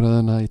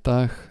umræðuna í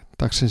dag,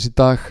 dagsins í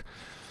dag,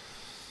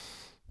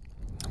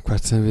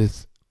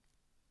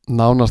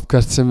 nánast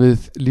hvert sem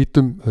við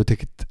lítum,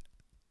 auðvitað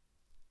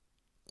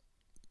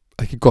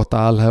ekki gott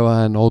að alhefa,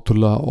 en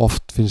ótrúlega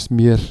oft finnst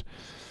mér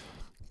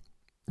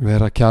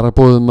vera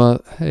kjarabóðum að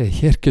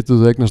hér getur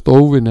þú eignast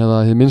óvin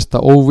eða hið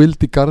minnsta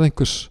óvild í garð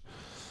einhvers,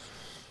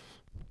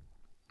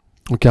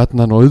 og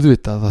gjarnan og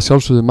auðvitað það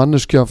sjálfsögðu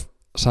manneskju af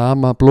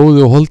sama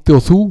blóði og holdi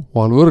og þú, og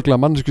alveg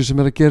örugglega manneskju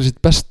sem að gera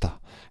sitt besta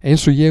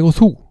eins og ég og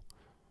þú.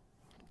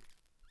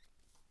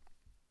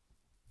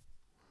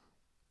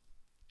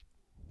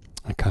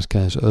 En kannski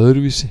aðeins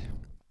öðruvísi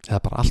eða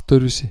bara allt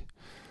öðruvísi,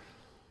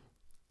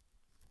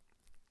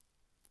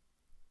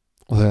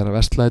 og þegar að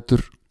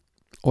vestlætur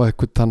og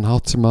eitthvað þann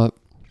hátt sem að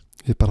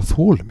við bara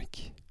þólum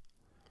ekki.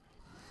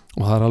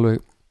 Og það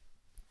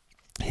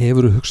alveg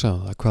hefur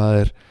hugsað það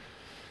hvað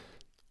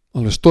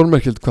alveg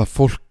stórmerkild hvað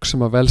fólk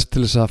sem að velst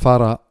til þess að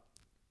fara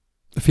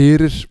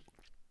fyrir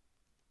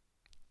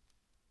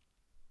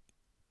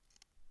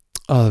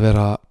að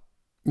vera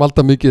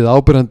valda mikið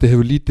ábyrjandi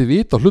hefur lítið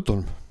vit á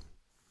hlutunum.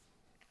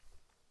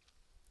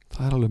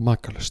 Það alveg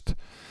makalust.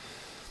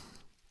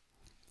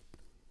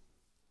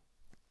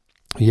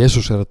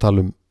 Jesús að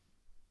tala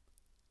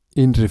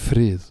innri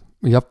frið,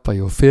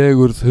 jafnvægi og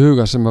fegurð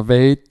huga sem að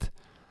veit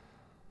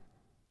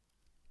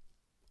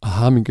að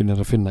hamingjun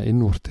að finna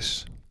innvortis.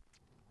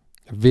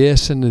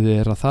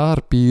 Vesennið að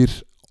þar býr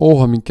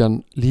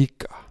óhamingjan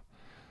líka.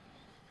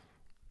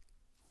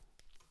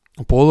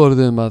 Og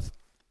boðorðið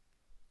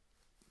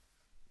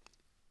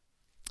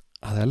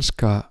að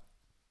elska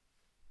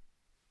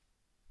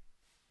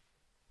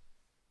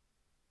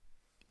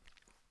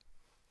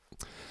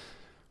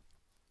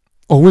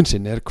óvin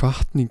sinn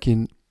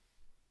hvatningin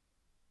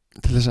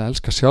til þess að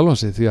elska sjálfan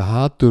sig, því að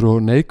hatur og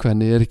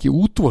neikvæðni ekki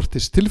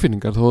útvortis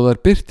tilfinningar þó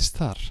það birtist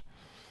þar.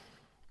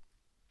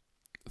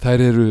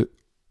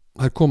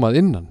 Þær koma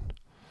innan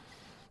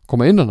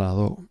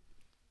að og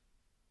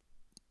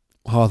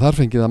hafa þar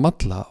fengið að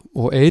malla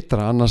og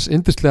eitra annars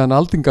yndislegan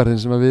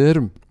aldingarðin sem við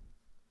erum.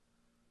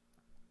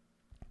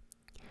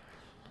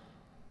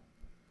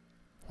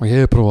 Og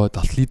ég hef prófað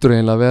þetta, allt lítur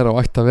eiginlega að vera og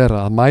ætti að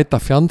vera að mæta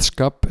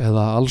fjandskap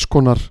eða alls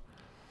konar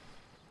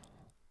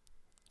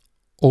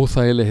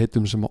óþægileg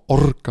heitum sem að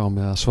orga á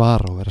mig að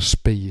svara og vera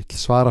spegill,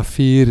 svara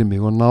fyrir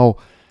mig og ná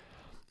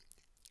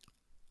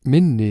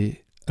minni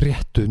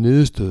réttu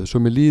niðurstöðu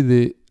svo mér líði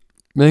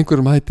með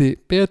einhverjum hætti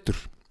betur.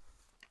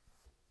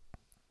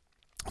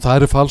 Það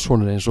eru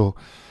falsvonir eins og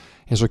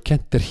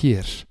kennt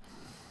hér,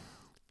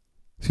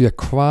 því að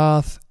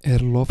hvað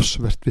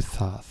lofsvert við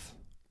það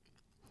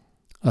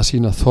að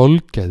sína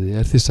þolgæði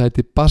því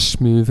sæti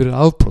barsmíðum fyrir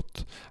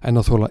afbrot, en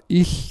að þola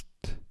illt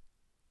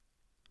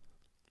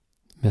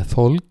með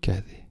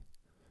þolgæði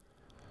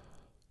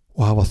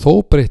og hafa þó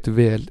breytt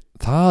vel,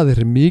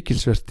 það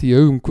mikilsvert í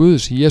augum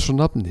Guðs í Jesú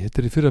nafni.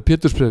 Þetta í fyrra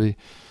Pétursbrefi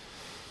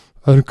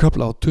 2.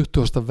 kafla á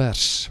 20.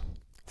 vers.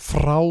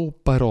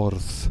 Frábær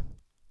orð.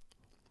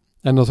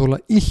 En að þola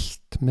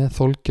illt með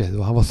þolgæði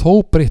og hafa þó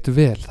breytt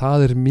vel,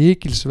 það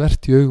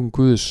mikilsvert í augum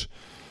Guðs.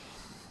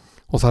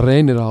 Og það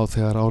reynir á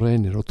þegar á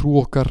reynir, og trú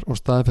okkar og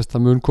staðfesta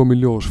mun komi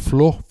ljós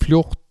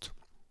fljótt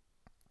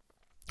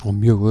og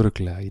mjög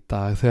örugglega í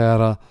dag,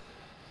 þegar að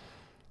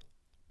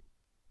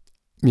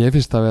mér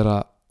finnst að vera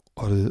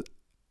orðið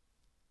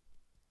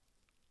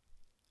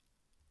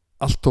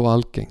allt of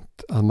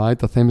algengt að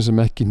mæta þeim sem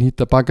ekki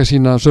nýta baka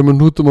sína sömu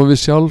hnútum og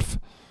við sjálf,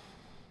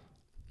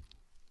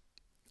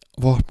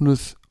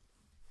 vopnuð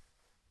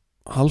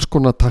alls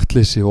konar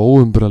taktleysi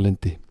og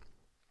óumburðarlyndi.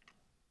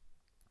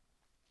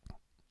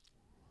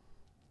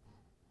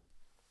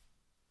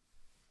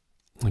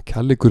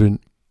 Kærleikurinn,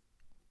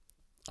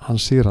 hann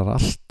sigrar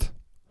allt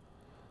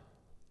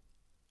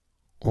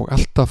og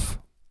alltaf,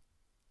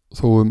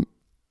 þó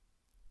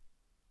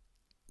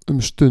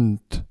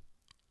stund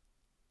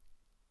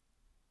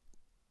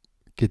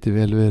geti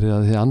vel verið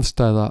að þið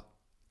andstæða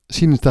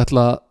sýnist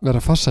ætla að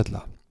vera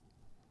farsælla,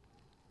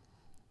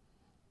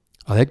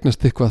 að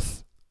eignast eitthvað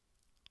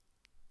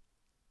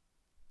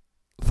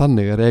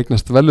þannig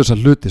eignast velusa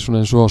hluti, svona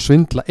eins og að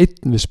svindla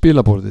einn við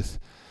spilaborðið,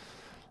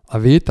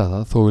 að vita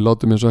það, þó við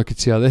látum eins og ekki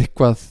sé að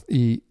eitthvað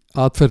í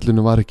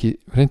atferlinu var ekki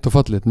hreint og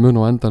fallið,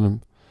 mun á endanum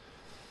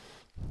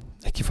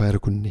ekki færa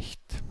ykkur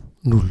neitt,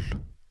 0,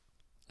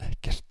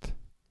 ekkert.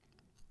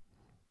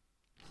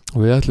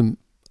 Og við ætlum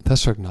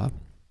þess vegna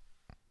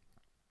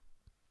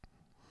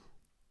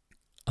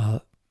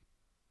að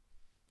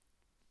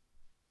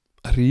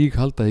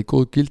ríghalda í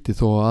góð gildi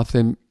þó að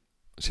þeim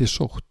sé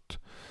sótt,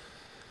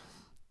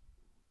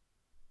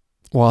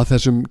 og að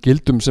þessum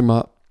gildum sem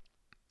að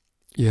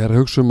ég að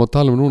hugsa og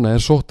tala núna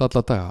sótt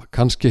alla daga,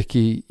 kannski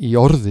ekki í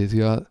orði,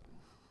 því að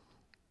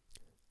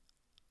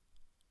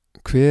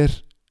hver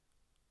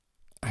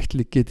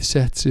ætli geti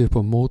sett sig upp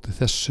á móti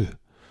þessu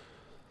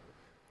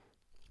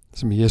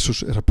sem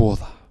Jesús er að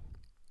boða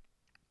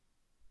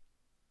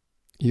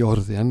í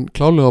orði, en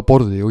klálega á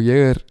borði, og ég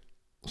er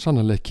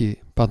sannarlega ekki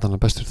bandana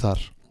bestur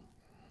þar.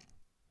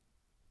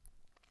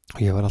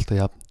 Og ég var alltaf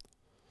jafn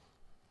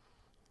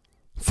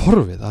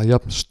forvið að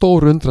jafn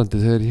stór undrandi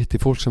þegar ég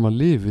hitti fólk sem að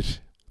lifir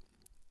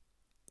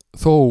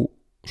þó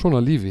svona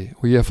lífi,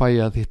 og ég fæ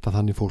að hitta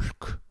þannig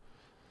fólk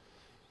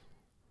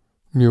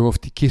mjög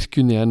oft í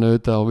kirkjunni, en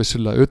auðvitað og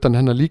vissulega utan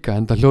hennar líka,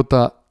 en það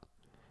hljóta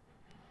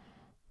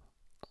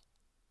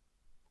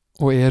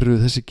og eru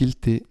þessi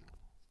gildi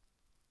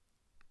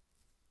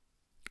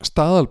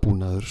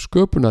staðalbúnaður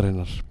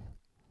sköpunarinnar,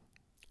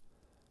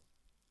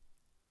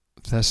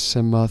 þess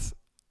sem að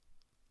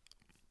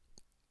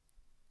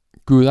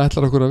Guð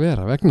ætlar okkur að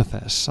vera, vegna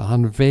þess að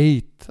hann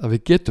veit að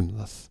við getum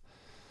það,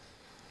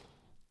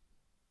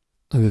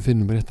 að við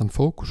finnum réttan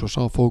fókus, og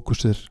sá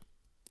fókus er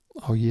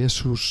á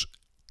Jesús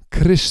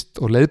Krist,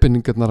 og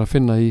leiðbeiningarnar að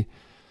finna í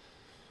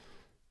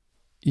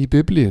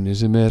Biblíunni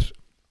sem er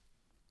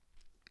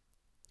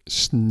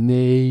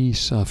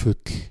sneisafull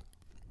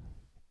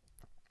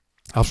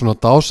af svona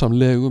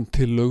dásamlegum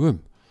tillögum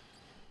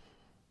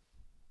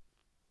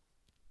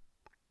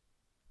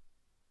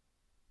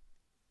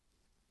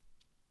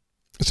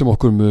sem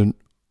okkur mun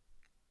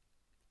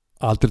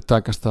aldrei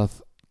takast að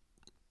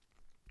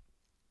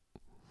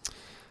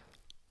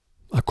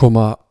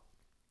koma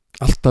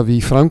alltaf í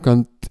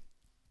framkvæmd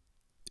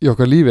í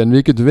okkar lífi, en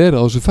við getum verið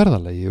á þessu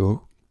ferðalagi, og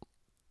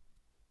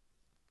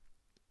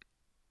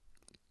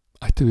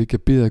ættum við ekki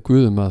að biðja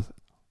Guðum að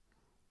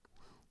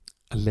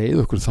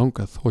leiða okkur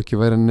þangað, og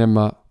ekki væri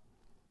nema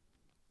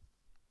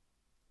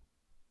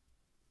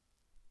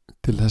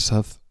til þess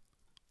að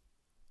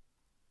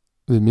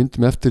við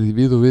myndum eftir því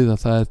við og við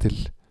að það er til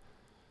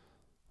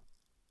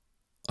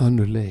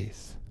önnur leið,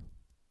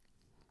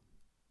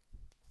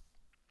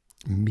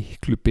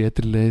 miklu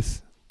betri leið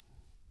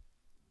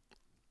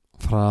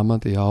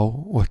framandi, já,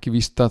 og ekki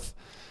víst að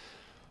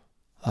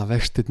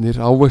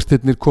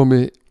ávextirnir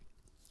komi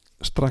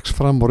strax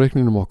fram á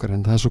reikninum okkar,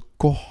 en það er svo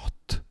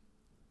gott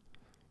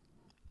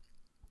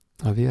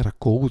að vera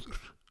góður,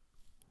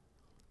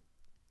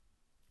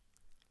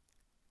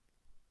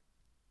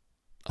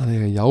 að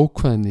eiga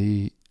jákvæðni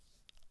í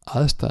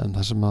aðstæðan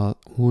þar sem að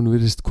hún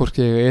virðist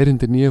hvorki eiga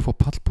erindi nýja upp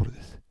á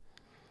pallborðið,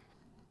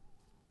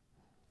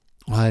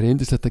 og það er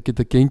yndislegt að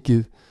geta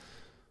gengið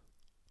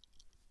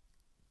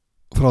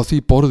frá því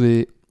borði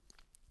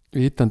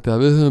vitandi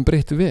að við höfum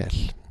breytt vel,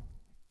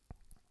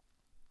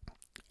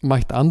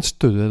 mætt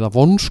andstöðu eða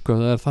vonsku,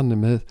 það er þannig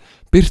með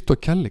byrt og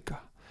kærleika,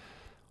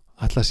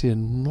 ætla að sé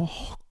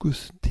nokkuð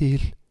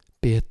til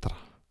betra.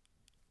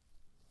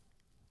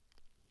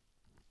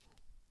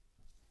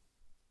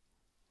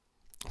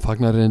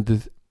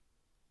 Fagnarerindið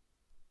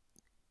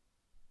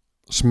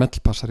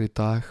smellpassar í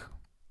dag,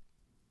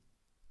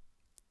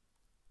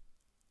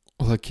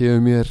 og það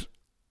kemur mér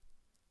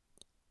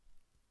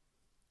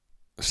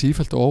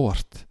sífellt og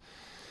óvart,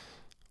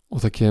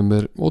 og það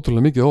kemur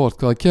ótrúlega mikið óvart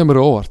hvað það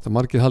kemur óvart, að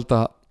margir halda,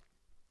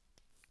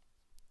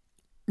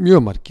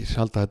 mjög margir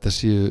halda að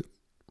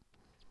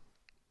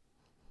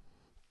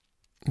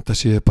þetta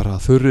séu bara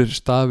þurrir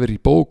stafir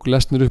í bók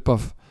lesnir upp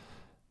af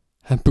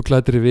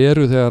hempuklæddri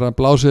veru þegar hann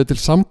blásiði til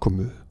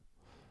samkomu.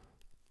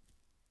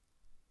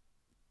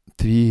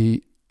 Því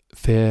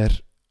fer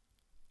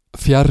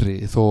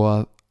fjarri, þó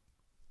að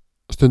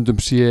stundum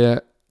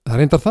sé það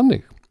reyndar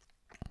þannig,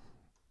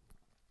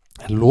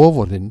 en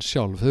loforðin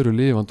sjálf, þau eru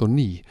lifandi og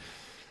ný,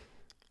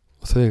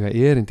 og þau eiga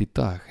erind í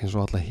dag eins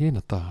og alla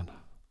hina dagana.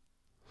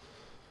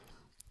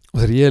 Og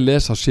þegar ég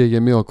lesa sé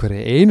ég mig á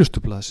hverri einustu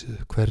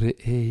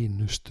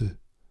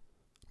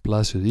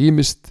blaðsíðu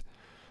ýmist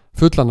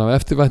fullan af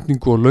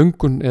eftirvæntingu og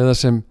löngun, eða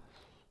sem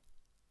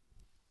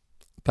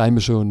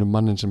dæmisögunum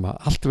mannin sem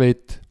allt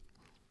veit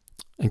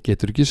en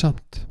getur ekki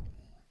samt.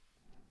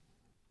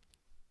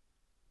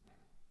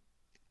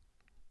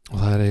 Og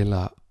það er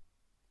eiginlega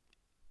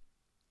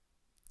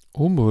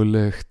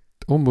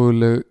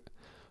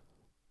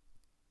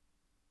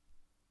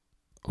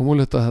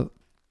ómögulegt að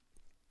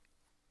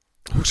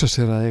hugsa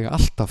sér að eiga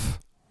alltaf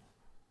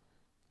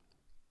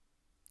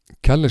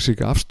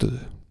kærleiksríka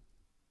afstöðu.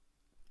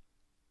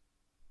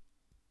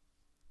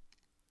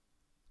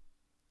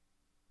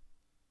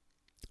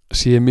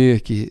 Sé mig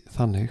ekki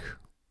þannig,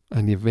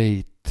 en ef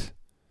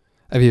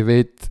ég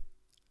veit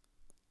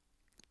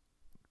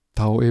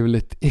þá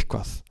yfirleitt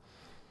eitthvað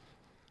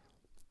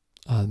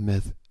að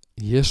með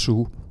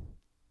Jesú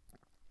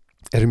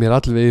er mér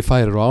allavega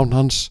færir, og án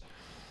hans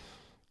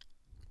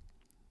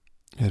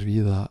er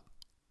víða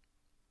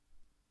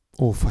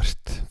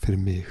ófært fyrir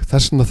mig.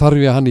 Þess vegna þarf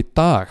ég hann í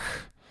dag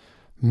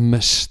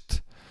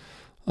mest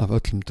af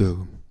öllum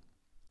dögum.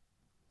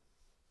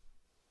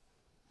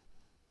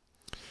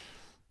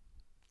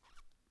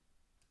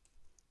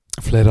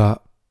 Fleira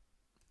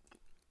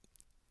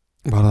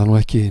var það nú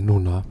ekki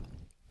núna.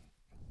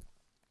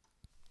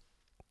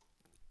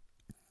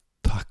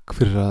 Takk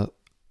fyrir að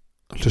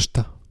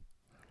hlusta.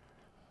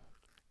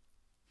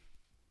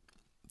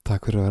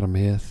 Takk fyrir að vera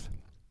með.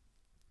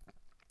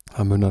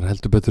 Það munar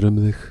heldur betur um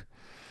þig.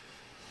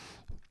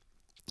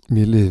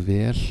 Mér líður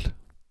vel,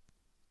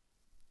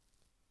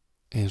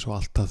 eins og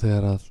alltaf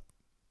þegar að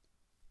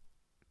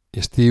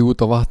ég stíg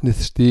út á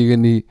vatnið, stíg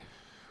inn í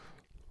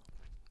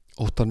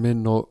óttan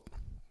minn og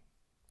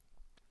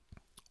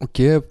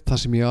gef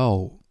það sem ég á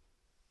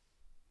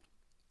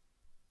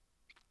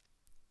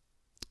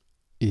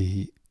í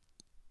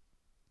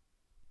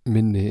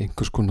minni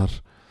einhvers konar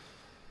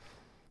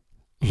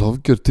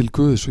lofgjörð til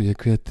Guðs, og ég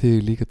hvet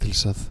þig líka til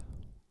þess að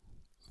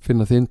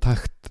finna þinn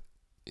takt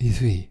í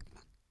því.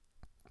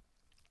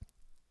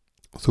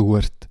 Þú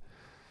ert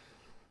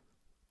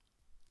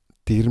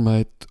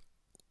dýrmæt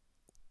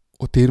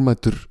og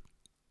dýrmætur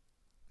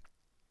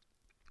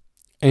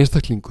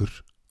einstaklingur,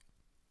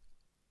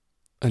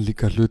 en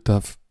líka hluti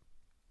af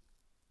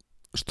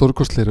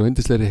stórkostlegri og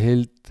yndislegri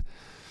heild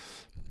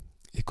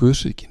í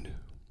Guðsríkinu,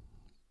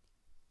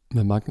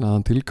 með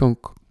magnaðan tilgang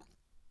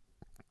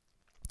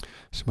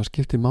sem að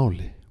skipti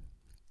máli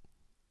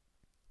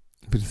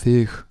fyrir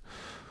þig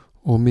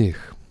og mig.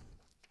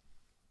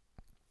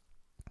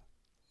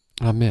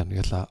 Amen.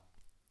 Ég ætla að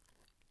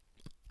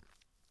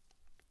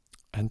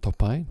enda á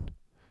bæn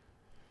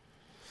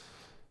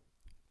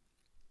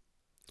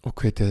og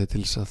hvetja þig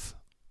til þess að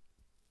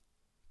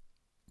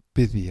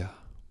biðja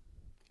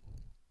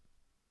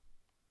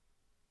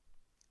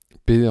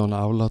hana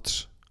afláts,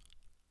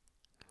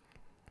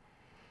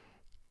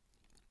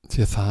 því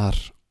að þar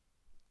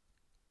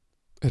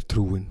er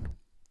trúin,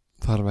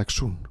 þar vex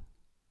hún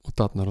og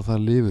dafnar og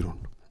þar lifir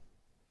hún.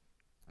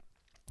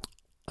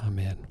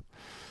 Amen.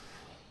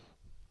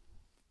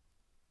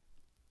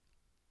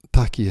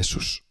 Takk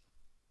Jesús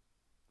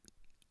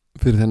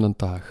fyrir þennan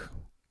dag.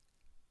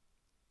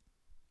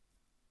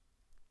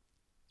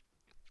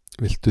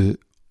 Viltu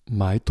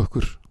mæta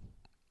okkur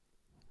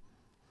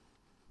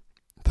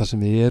þar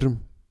sem við erum?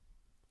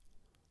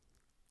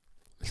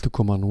 Viltu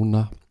koma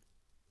núna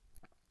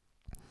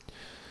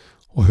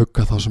og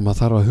hugga þá sem að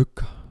þarf að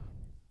hugga?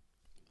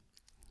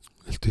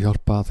 Viltu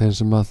hjálpa þeim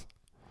sem að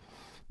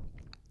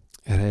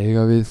er að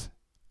eiga við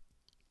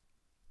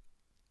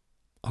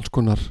alls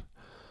konar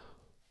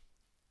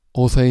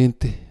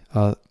óþægindi,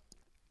 að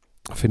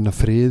finna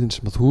friðin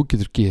sem að þú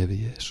getur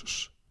gefið, Jesús?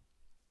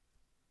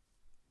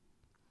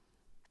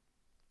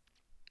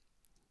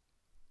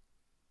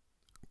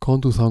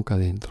 Komdu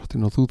þangað inn,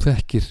 Drottinn, og þú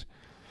þekkir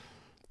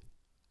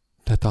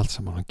þetta allt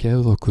saman. Hann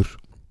gefið okkur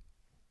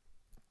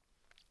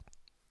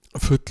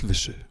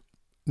fullvissu,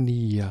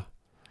 nýja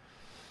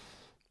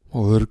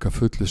og örga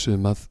fullvissu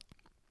að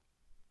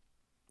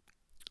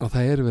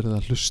það er verið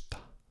að hlusta,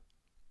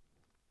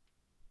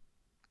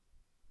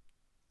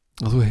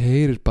 að þú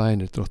heyrir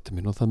bænir, Drottinn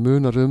minn, og það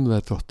munar um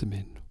það, Drottinn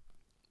minn.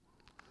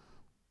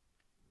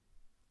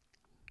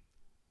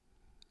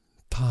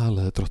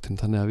 Talaðu, Drottinn,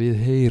 þannig að við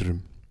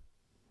heyrum,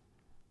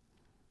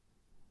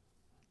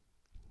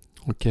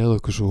 og gefðu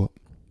okkur svo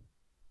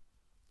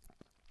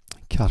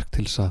kjark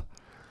til þess að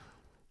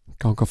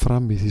ganga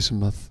fram í því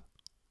sem að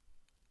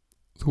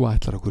þú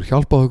ætlar okkur.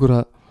 Hjálpa okkur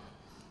að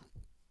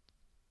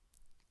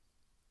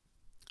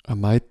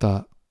mæta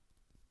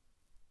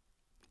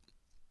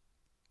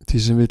því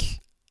sem vill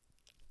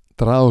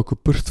draga okkur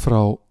burt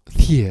frá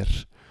þér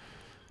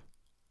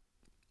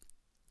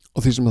og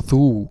því sem að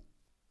þú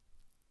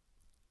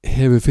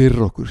hefur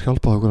fyrir okkur.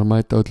 Hjálpa okkur að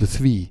mæta öllu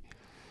því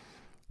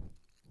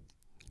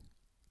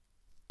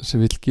sem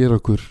vill gera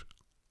okkur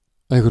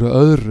einhverju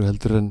öðru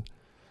heldur en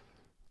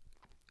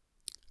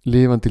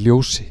lifandi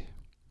ljósi.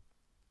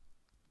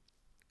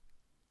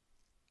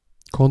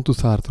 Komdu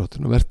þar,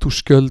 Drottinn, og verð þú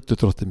skjöldu,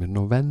 Drottinn minn,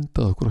 og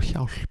vendað okkur og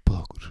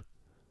hjálpað okkur.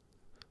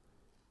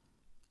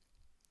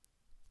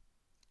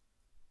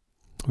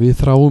 Við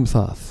þráum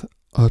það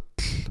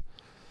öll,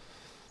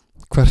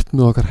 hvert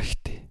með okkar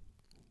hætti.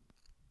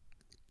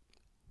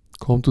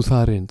 Komdu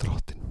þar inn,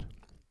 Drottinn.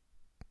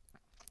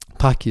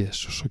 Takk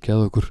Jesús, og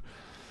gefðu okkur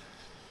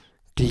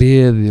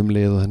gleði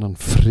leið og þennan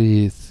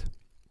frið.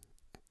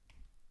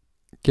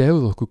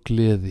 Gefðu okkur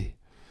gleði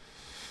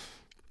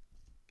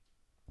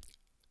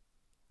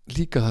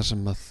líka þar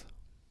sem að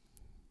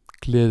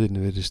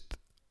gleðinu verist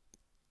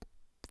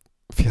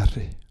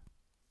fjarri.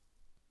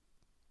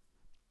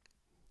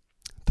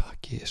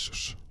 Takk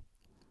Jesús.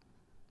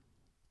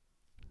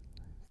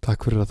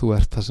 Takk fyrir að þú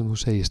ert það sem þú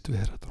segist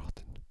vera,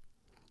 Drottinn.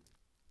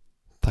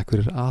 Takk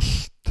fyrir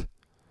allt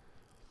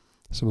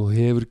sem þú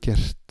hefur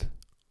gert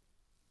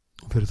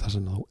og fyrir það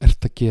sem þú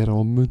ert að gera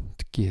og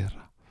munt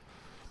gera.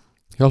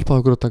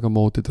 Hjálpaðu okkur að taka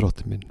móti,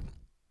 Drottinn minn,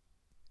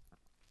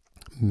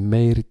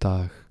 meir í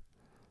dag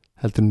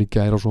heldur en í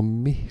gær og svo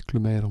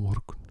miklu meira á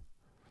morgun.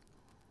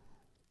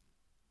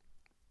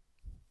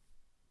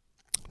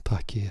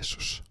 Takk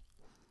Jesús.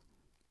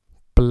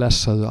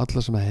 Blessaðu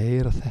alla sem að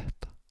heyra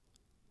þetta.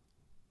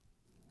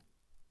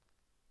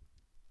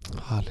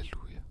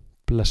 Halleluja.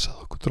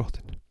 Blessaðu okkur,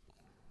 Drottinn.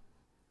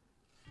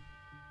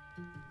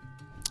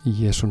 Í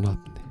Jesú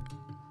nafni.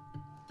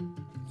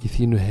 Í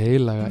þínu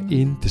heilaga,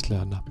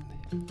 yndislega nafni.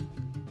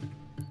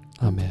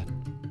 Amen.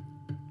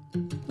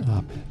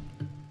 Amen.